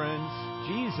 dear friends.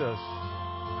 Jesus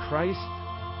Christ,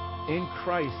 in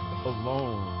Christ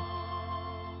alone.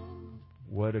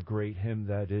 What a great hymn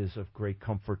that is, of great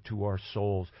comfort to our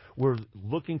souls. We're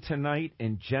looking tonight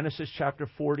in Genesis chapter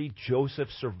 40, Joseph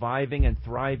surviving and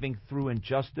thriving through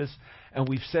injustice. And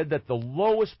we've said that the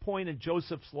lowest point in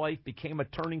Joseph's life became a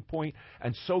turning point,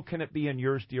 and so can it be in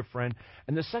yours, dear friend.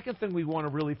 And the second thing we want to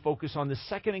really focus on, the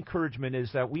second encouragement,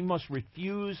 is that we must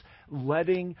refuse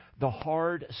letting the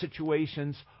hard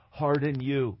situations harden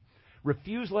you.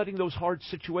 Refuse letting those hard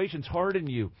situations harden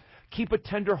you. Keep a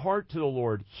tender heart to the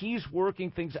Lord. He's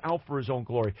working things out for His own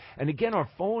glory. And again, our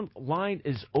phone line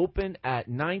is open at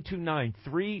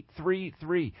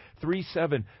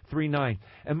 929-333-3739.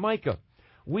 And Micah,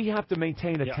 we have to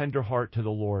maintain a tender heart to the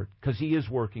Lord because He is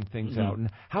working things out. And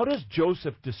how does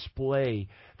Joseph display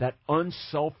that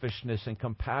unselfishness and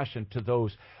compassion to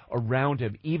those around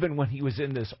him, even when he was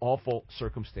in this awful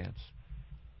circumstance?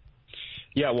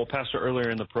 Yeah, well, Pastor, earlier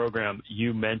in the program,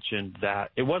 you mentioned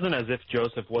that it wasn't as if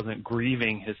Joseph wasn't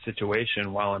grieving his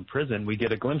situation while in prison. We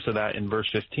get a glimpse of that in verse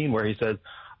 15 where he says,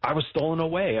 I was stolen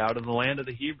away out of the land of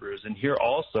the Hebrews, and here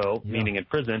also, meaning in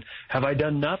prison, have I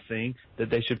done nothing that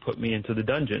they should put me into the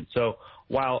dungeon. So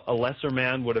while a lesser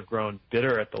man would have grown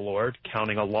bitter at the Lord,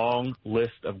 counting a long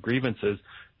list of grievances,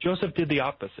 Joseph did the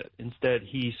opposite. Instead,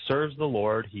 he serves the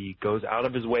Lord. He goes out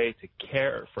of his way to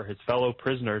care for his fellow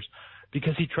prisoners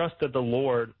because he trusted the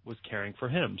Lord was caring for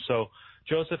him. So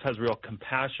Joseph has real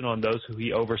compassion on those who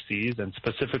he oversees, and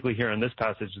specifically here in this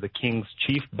passage, the king's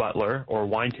chief butler or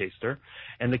wine taster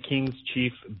and the king's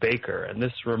chief baker. And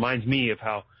this reminds me of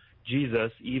how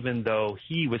Jesus, even though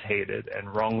he was hated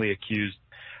and wrongly accused,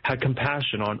 had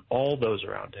compassion on all those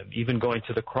around him, even going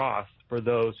to the cross for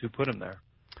those who put him there.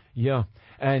 Yeah,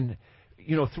 and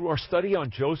you know, through our study on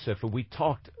Joseph, we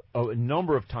talked a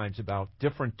number of times about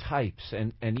different types,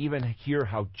 and even here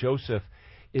how Joseph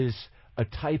is a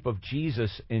type of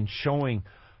Jesus in showing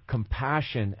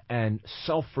compassion and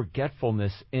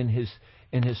self-forgetfulness in his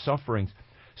sufferings.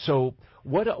 So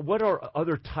what are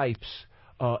other types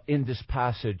in this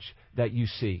passage that you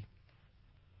see?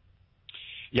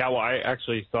 Yeah, well, I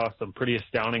actually saw some pretty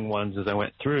astounding ones as I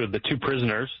went through. The two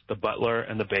prisoners, the butler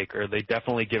and the baker, they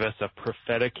definitely give us a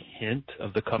prophetic hint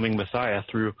of the coming Messiah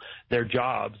through their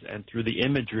jobs and through the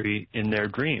imagery in their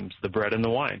dreams, the bread and the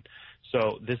wine.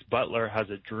 So this butler has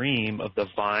a dream of the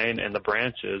vine and the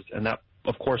branches, and that,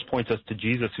 of course, points us to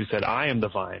Jesus, who said, I am the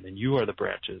vine and you are the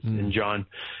branches, in John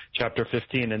chapter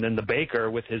 15. And then the baker,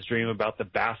 with his dream about the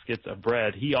baskets of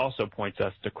bread, he also points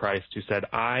us to Christ, who said,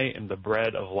 I am the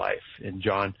bread of life, in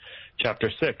John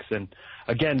chapter 6. And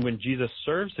again, when Jesus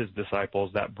serves his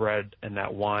disciples that bread and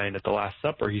that wine at the Last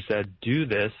Supper, he said, do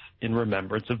this in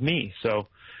remembrance of me. So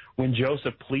when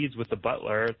Joseph pleads with the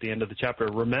butler at the end of the chapter,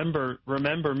 remember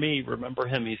me, remember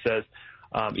him, he says,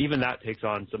 even that takes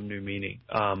on some new meaning.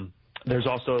 There's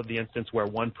also the instance where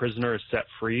one prisoner is set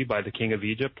free by the king of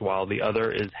Egypt while the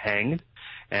other is hanged.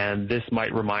 And this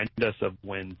might remind us of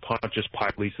when Pontius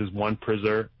Pilate releases one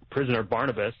prisoner,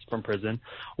 Barnabas, from prison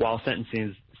while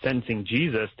sentencing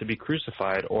Jesus to be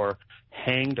crucified or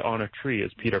hanged on a tree,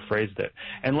 as Peter phrased it.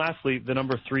 And lastly, the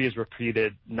number 3 is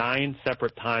repeated 9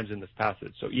 separate times in this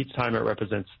passage. So each time it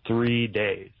represents 3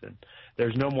 days. And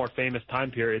there's no more famous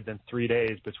time period than 3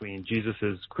 days between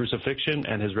Jesus' crucifixion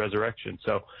and his resurrection.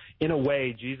 So in a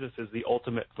way, Jesus is the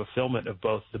ultimate fulfillment of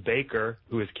both the baker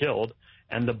who is killed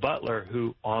and the butler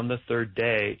who on the 3rd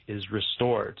day is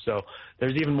restored. So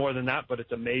there's even more than that, but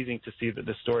it's amazing to see that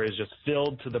the story is just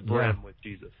filled to the brim with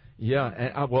Jesus. Yeah,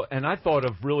 and I thought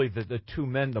of really the two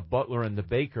men, the butler and the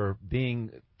baker, being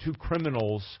two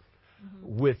criminals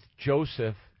with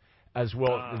Joseph as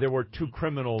well. There were two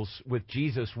criminals with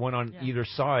Jesus, one on either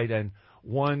side, and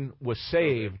one was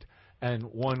saved and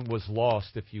one was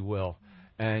lost, if you will.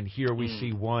 And here we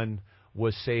see one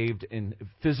was saved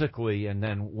physically, and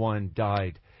then one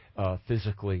died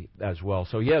physically as well.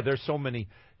 So yeah, there's so many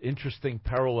interesting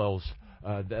parallels.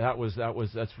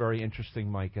 That's very interesting,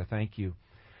 Micah. Thank you.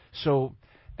 So,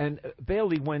 and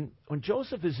Bailey, when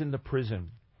Joseph is in the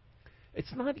prison,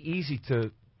 it's not easy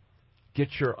to get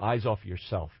your eyes off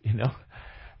yourself, you know,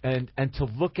 and to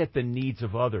look at the needs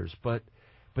of others. But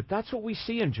that's what we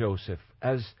see in Joseph,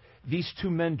 as these two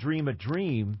men dream a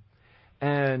dream,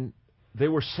 and they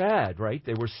were sad, right?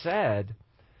 They were sad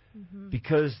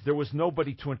because there was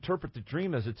nobody to interpret the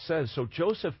dream, as it says. So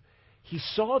Joseph, he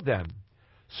saw them.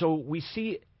 So we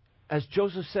see, as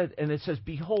Joseph said, and it says,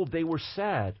 behold, they were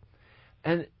sad.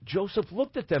 And Joseph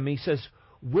looked at them, and he says,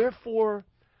 Wherefore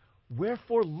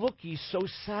look ye so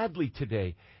sadly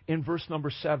today, in verse number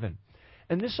 7.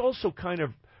 And this also kind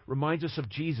of reminds us of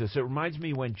Jesus. It reminds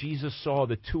me when Jesus saw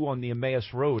the two on the Emmaus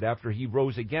Road after he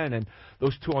rose again, and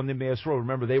those two on the Emmaus Road,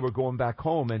 remember, they were going back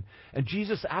home, and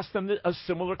Jesus asked them a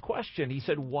similar question. He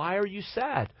said, why are you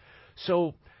sad?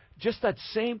 So just that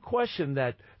same question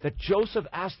that Joseph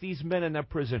asked these men in that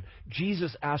prison,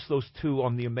 Jesus asked those two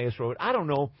on the Emmaus Road. I don't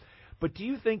know, but do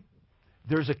you think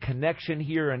there's a connection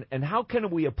here, and how can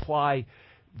we apply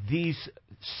these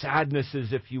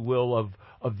sadnesses, if you will,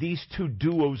 of these two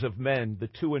duos of men, the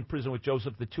two in prison with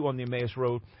Joseph, the two on the Emmaus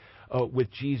Road,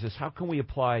 with Jesus? How can we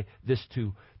apply this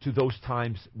to those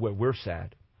times where we're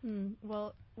sad?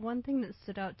 Well, one thing that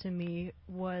stood out to me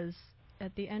was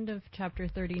at the end of chapter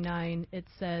 39, it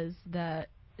says that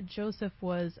Joseph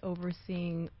was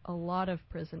overseeing a lot of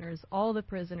prisoners, all the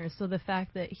prisoners. So the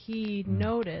fact that he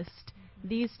noticed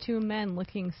these two men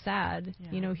looking sad,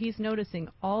 he's noticing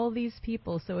all these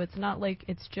people. So it's not like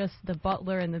it's just the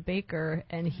butler and the baker,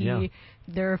 and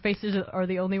their faces are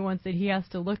the only ones that he has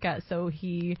to look at. So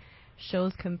he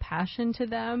shows compassion to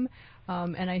them.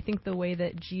 And I think the way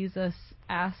that Jesus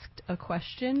asked a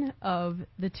question of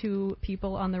the two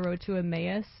people on the road to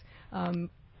Emmaus,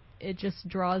 it just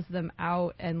draws them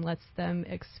out and lets them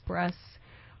express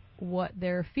what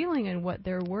they're feeling and what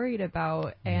they're worried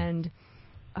about. And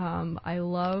I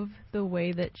love the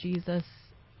way that Jesus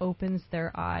opens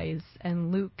their eyes.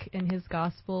 And Luke in his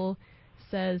gospel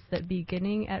says that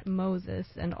beginning at Moses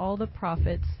and all the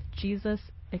prophets, Jesus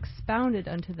expounded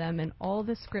unto them in all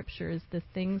the scriptures the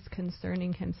things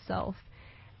concerning himself.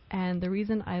 And the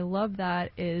reason I love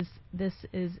that is this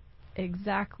is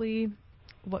exactly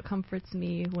what comforts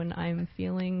me when I'm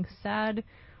feeling sad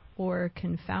or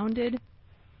confounded,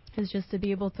 is just to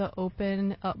be able to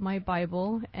open up my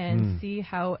Bible and see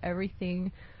how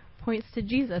everything points to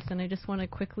Jesus. And I just want to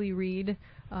quickly read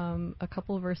a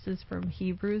couple verses from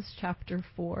Hebrews chapter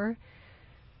 4.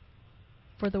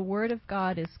 For the word of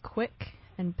God is quick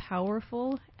and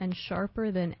powerful and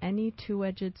sharper than any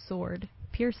two-edged sword,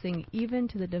 piercing even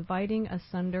to the dividing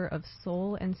asunder of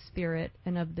soul and spirit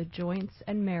and of the joints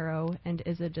and marrow, and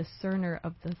is a discerner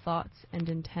of the thoughts and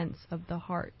intents of the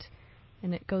heart.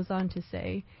 And it goes on to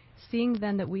say, seeing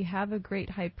then that we have a great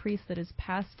high priest that is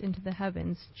passed into the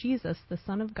heavens, Jesus, the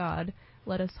Son of God,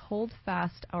 let us hold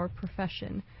fast our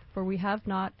profession. For we have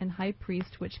not an high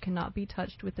priest which cannot be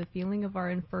touched with the feeling of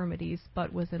our infirmities,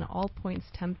 but was in all points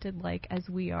tempted like as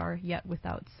we are, yet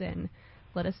without sin.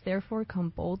 Let us therefore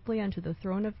come boldly unto the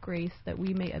throne of grace, that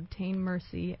we may obtain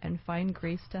mercy and find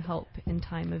grace to help in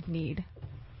time of need.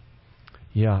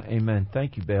 Yeah, amen.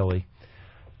 Thank you, Bailey.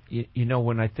 You know,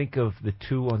 when I think of the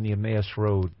two on the Emmaus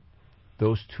Road,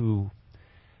 those two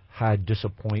had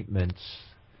disappointments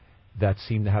that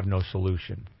seemed to have no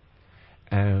solution.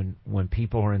 And when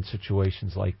people are in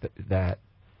situations like that,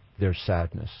 there's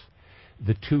sadness.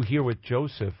 The two here with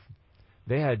Joseph,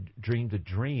 they had dreamed a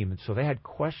dream, and so they had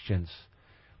questions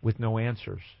with no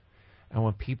answers. And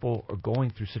when people are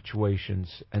going through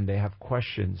situations and they have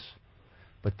questions,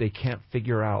 but they can't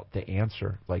figure out the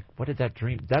answer, like, what did that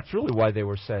dream? That's really why they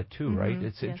were sad too, right?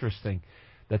 It's interesting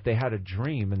that they had a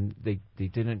dream and they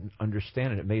didn't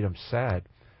understand it. It made them sad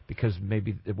because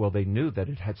maybe, they knew that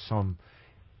it had some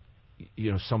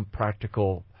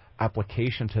practical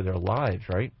application to their lives,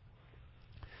 right?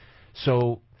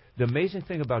 So the amazing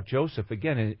thing about Joseph,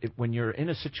 again, when you're in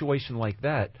a situation like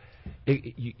that,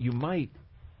 you might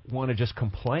want to just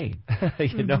complain,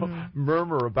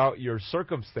 murmur about your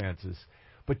circumstances.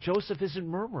 But Joseph isn't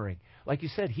murmuring. Like you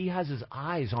said, he has his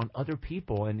eyes on other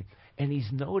people, and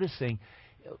he's noticing,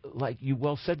 like you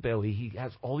well said, Bailey, he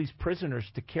has all these prisoners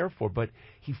to care for, but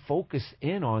he focused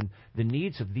in on the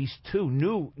needs of these two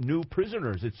new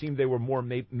prisoners. It seemed they were more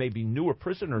maybe newer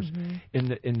prisoners in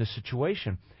the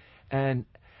situation. And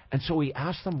so he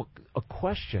asked them a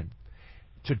question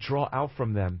to draw out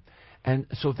from them. And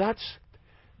so that's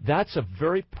a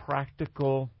very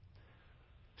practical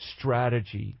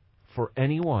strategy for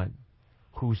anyone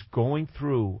who's going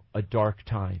through a dark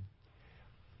time.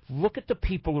 Look at the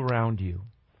people around you.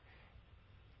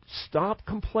 Stop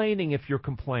complaining if you're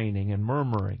complaining and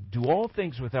murmuring. Do all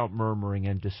things without murmuring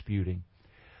and disputing.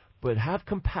 But have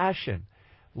compassion.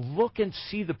 Look and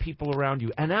see the people around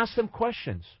you and ask them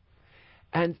questions.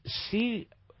 And see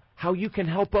how you can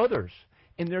help others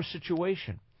in their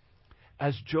situation,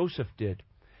 as Joseph did.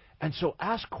 And so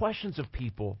ask questions of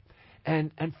people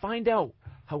and find out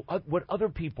what other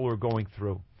people are going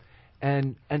through.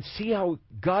 And see how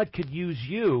God could use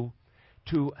you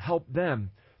to help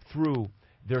them through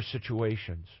their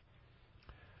situations.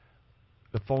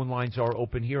 The phone lines are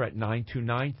open here at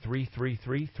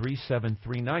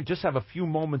 929-333-3739. Just have a few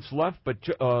moments left, but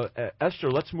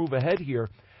Esther, let's move ahead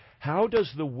here. How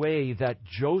does the way that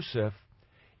Joseph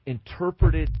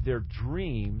interpreted their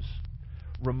dreams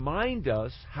remind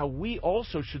us how we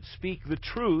also should speak the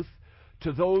truth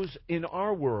to those in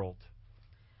our world?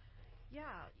 Yeah,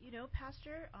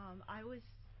 Pastor, I was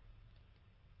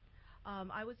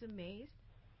amazed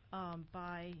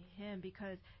by him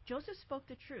because Joseph spoke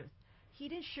the truth. He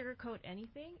didn't sugarcoat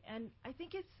anything, and I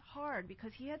think it's hard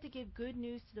because he had to give good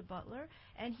news to the butler,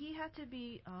 and he had to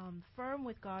be firm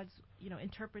with God's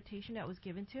interpretation that was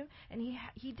given to him, and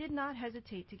he did not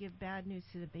hesitate to give bad news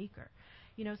to the baker.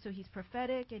 So he's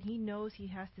prophetic, and he knows he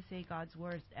has to say God's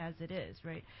words as it is,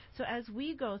 right? So as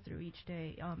we go through each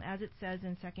day, as it says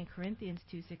in 2 Corinthians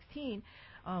 2:16,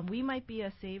 we might be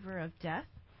a savor of death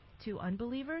to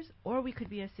unbelievers, or we could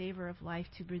be a savor of life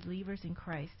to believers in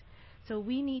Christ. So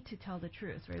we need to tell the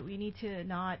truth, right? We need to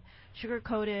not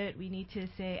sugarcoat it. We need to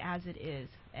say as it is.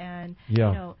 And,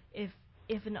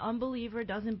 if an unbeliever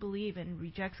doesn't believe and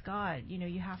rejects God,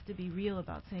 you have to be real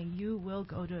about saying you will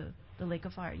go to the lake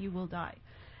of fire. You will die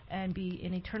and be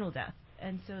in eternal death.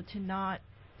 And so to not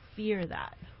fear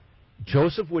that.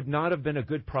 Joseph would not have been a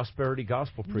good prosperity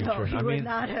gospel preacher. No, he would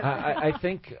not have.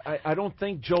 I don't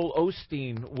think Joel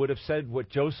Osteen would have said what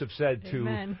Joseph said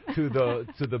to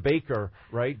the baker,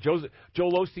 right? Joel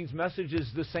Osteen's message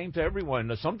is the same to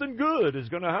everyone. Something good is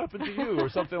going to happen to you, or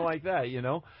something like that,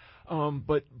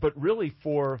 But really,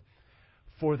 for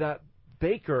that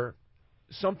baker,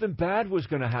 something bad was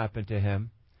going to happen to him,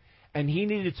 and he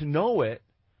needed to know it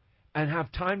and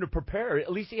have time to prepare.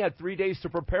 At least he had 3 days to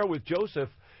prepare with Joseph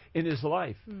in his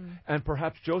life. And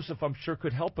perhaps Joseph, I'm sure,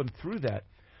 could help him through that.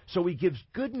 So he gives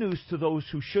good news to those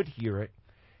who should hear it,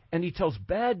 and he tells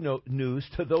bad news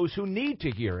to those who need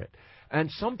to hear it. And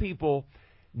some people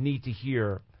need to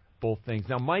hear both things.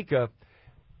 Now, Micah,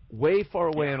 way far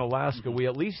away in Alaska, we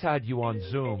at least had you on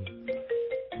Zoom.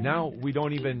 Now we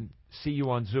don't even see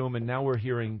you on Zoom, and now we're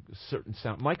hearing certain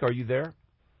sound. Mike, are you there?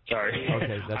 Sorry.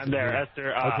 Okay, I'm there,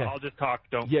 Esther. Okay. I'll just talk.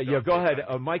 Don't go ahead.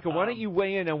 Micah, why don't you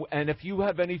weigh in, and if you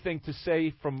have anything to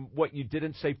say from what you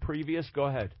didn't say previous, go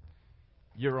ahead.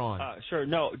 You're on. Sure.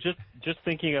 No, just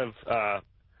thinking of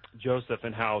Joseph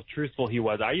and how truthful he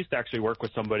was. I used to actually work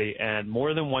with somebody, and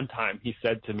more than one time he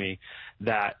said to me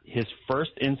that his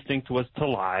first instinct was to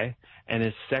lie, and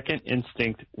his second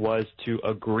instinct was to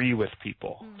agree with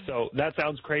people. So that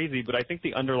sounds crazy, but I think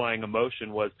the underlying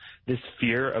emotion was this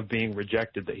fear of being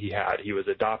rejected that he had. He was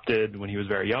adopted when he was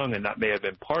very young, and that may have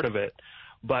been part of it.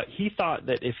 But he thought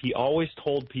that if he always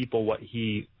told people what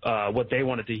they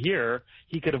wanted to hear,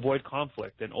 he could avoid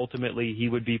conflict, and ultimately he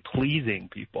would be pleasing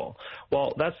people.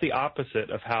 Well, that's the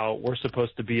opposite of how we're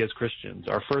supposed to be as Christians.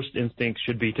 Our first instinct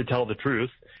should be to tell the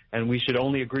truth, and we should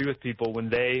only agree with people when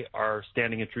they are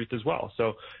standing in truth as well.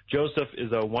 So Joseph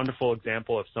is a wonderful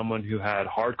example of someone who had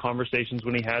hard conversations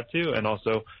when he had to, and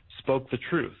also spoke the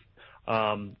truth.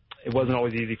 It wasn't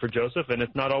always easy for Joseph, and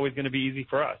it's not always going to be easy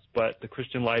for us. But the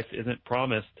Christian life isn't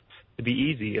promised to be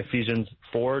easy. Ephesians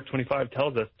 4:25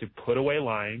 tells us to put away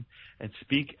lying and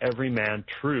speak every man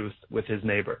truth with his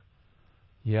neighbor.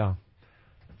 Yeah.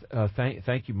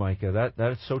 Thank you, Micah.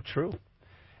 That is so true.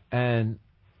 And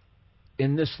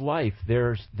in this life,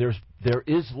 there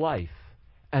is life,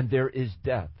 and there is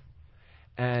death.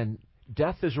 And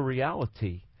death is a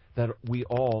reality that we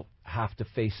all have to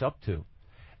face up to,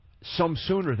 some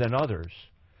sooner than others.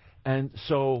 And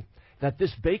so that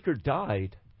this baker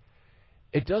died,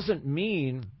 it doesn't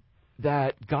mean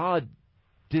that God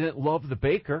didn't love the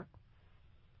baker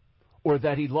or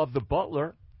that he loved the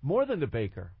butler more than the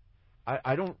baker.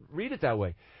 I don't read it that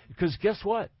way. Because guess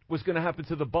what was going to happen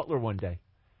to the butler one day?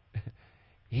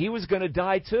 He was going to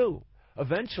die too,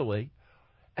 eventually.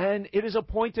 And it is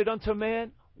appointed unto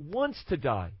man once to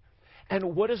die.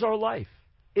 And what is our life?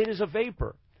 It is a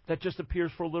vapor that just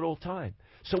appears for a little time.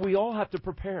 So we all have to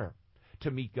prepare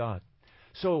to meet God.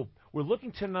 So we're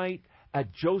looking tonight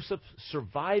at Joseph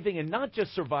surviving, and not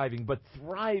just surviving, but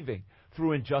thriving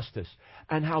through injustice,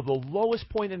 and how the lowest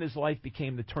point in his life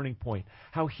became the turning point,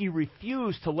 how he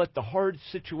refused to let the hard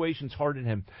situations harden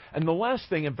him. And the last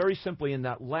thing, and very simply in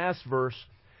that last verse,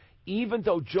 even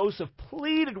though Joseph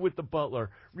pleaded with the butler,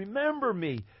 remember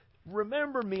me,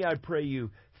 I pray you,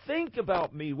 think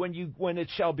about me when it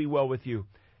shall be well with you.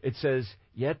 It says,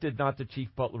 yet did not the chief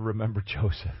butler remember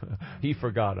Joseph. He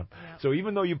forgot him. Yep. So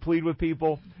even though you plead with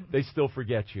people, they still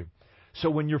forget you. So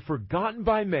when you're forgotten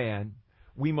by man,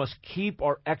 we must keep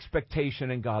our expectation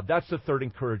in God. That's the third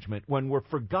encouragement. When we're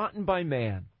forgotten by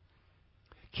man,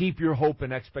 keep your hope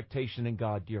and expectation in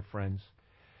God, dear friends.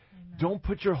 Amen. Don't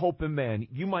put your hope in man.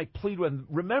 You might plead with them,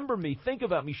 remember me, think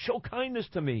about me, show kindness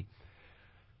to me.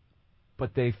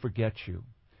 But they forget you.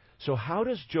 So how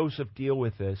does Joseph deal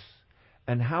with this?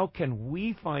 And how can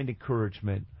we find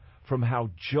encouragement from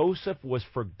how Joseph was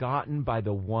forgotten by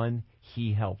the one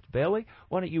he helped? Bailey,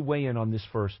 why don't you weigh in on this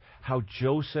first, how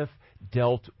Joseph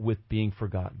dealt with being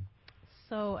forgotten?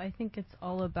 So I think it's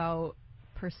all about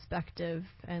perspective.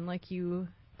 And like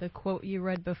the quote you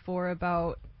read before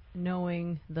about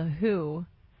knowing the who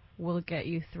will get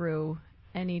you through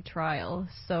any trial.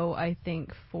 So I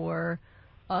think for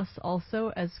us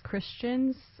also as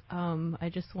Christians, I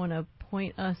just want to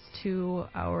point us to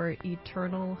our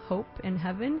eternal hope in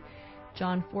heaven,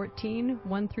 John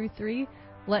 14:1-3.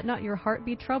 Let not your heart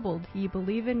be troubled. Ye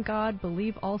believe in God,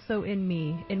 believe also in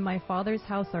me. In my Father's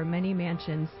house are many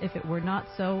mansions. If it were not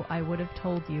so, I would have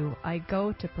told you. I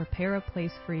go to prepare a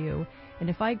place for you. And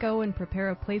if I go and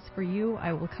prepare a place for you,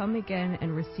 I will come again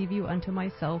and receive you unto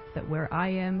myself, that where I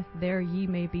am, there ye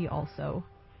may be also.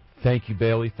 Thank you,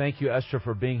 Bailey. Thank you, Esther,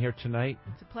 for being here tonight.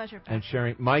 It's a pleasure, Pastor. And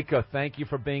sharing. Micah, thank you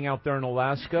for being out there in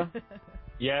Alaska.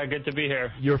 Yeah, good to be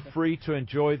here. You're free to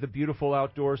enjoy the beautiful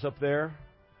outdoors up there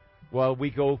while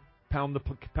we go pound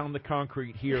the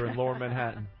concrete here in Lower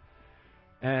Manhattan.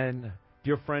 And,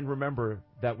 dear friend, remember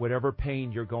that whatever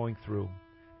pain you're going through,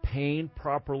 pain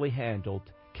properly handled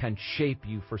can shape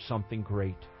you for something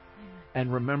great.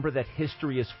 And remember that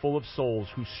history is full of souls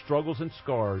whose struggles and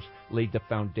scars laid the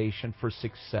foundation for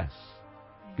success.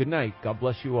 Good night. God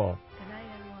bless you all. Good night,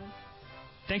 everyone.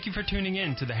 Thank you for tuning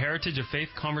in to the Heritage of Faith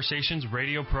Conversations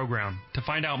radio program. To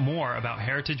find out more about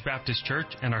Heritage Baptist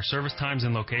Church and our service times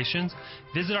and locations,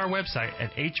 visit our website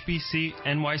at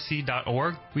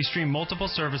hbcnyc.org. We stream multiple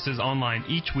services online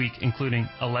each week, including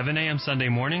 11 a.m. Sunday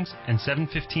mornings and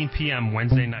 7:15 p.m.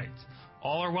 Wednesday nights.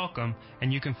 All are welcome,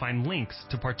 and you can find links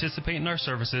to participate in our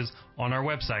services on our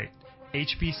website,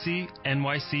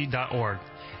 hbcnyc.org.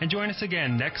 And join us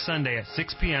again next Sunday at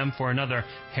 6 p.m. for another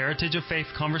Heritage of Faith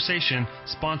conversation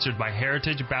sponsored by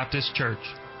Heritage Baptist Church.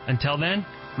 Until then,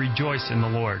 rejoice in the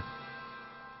Lord.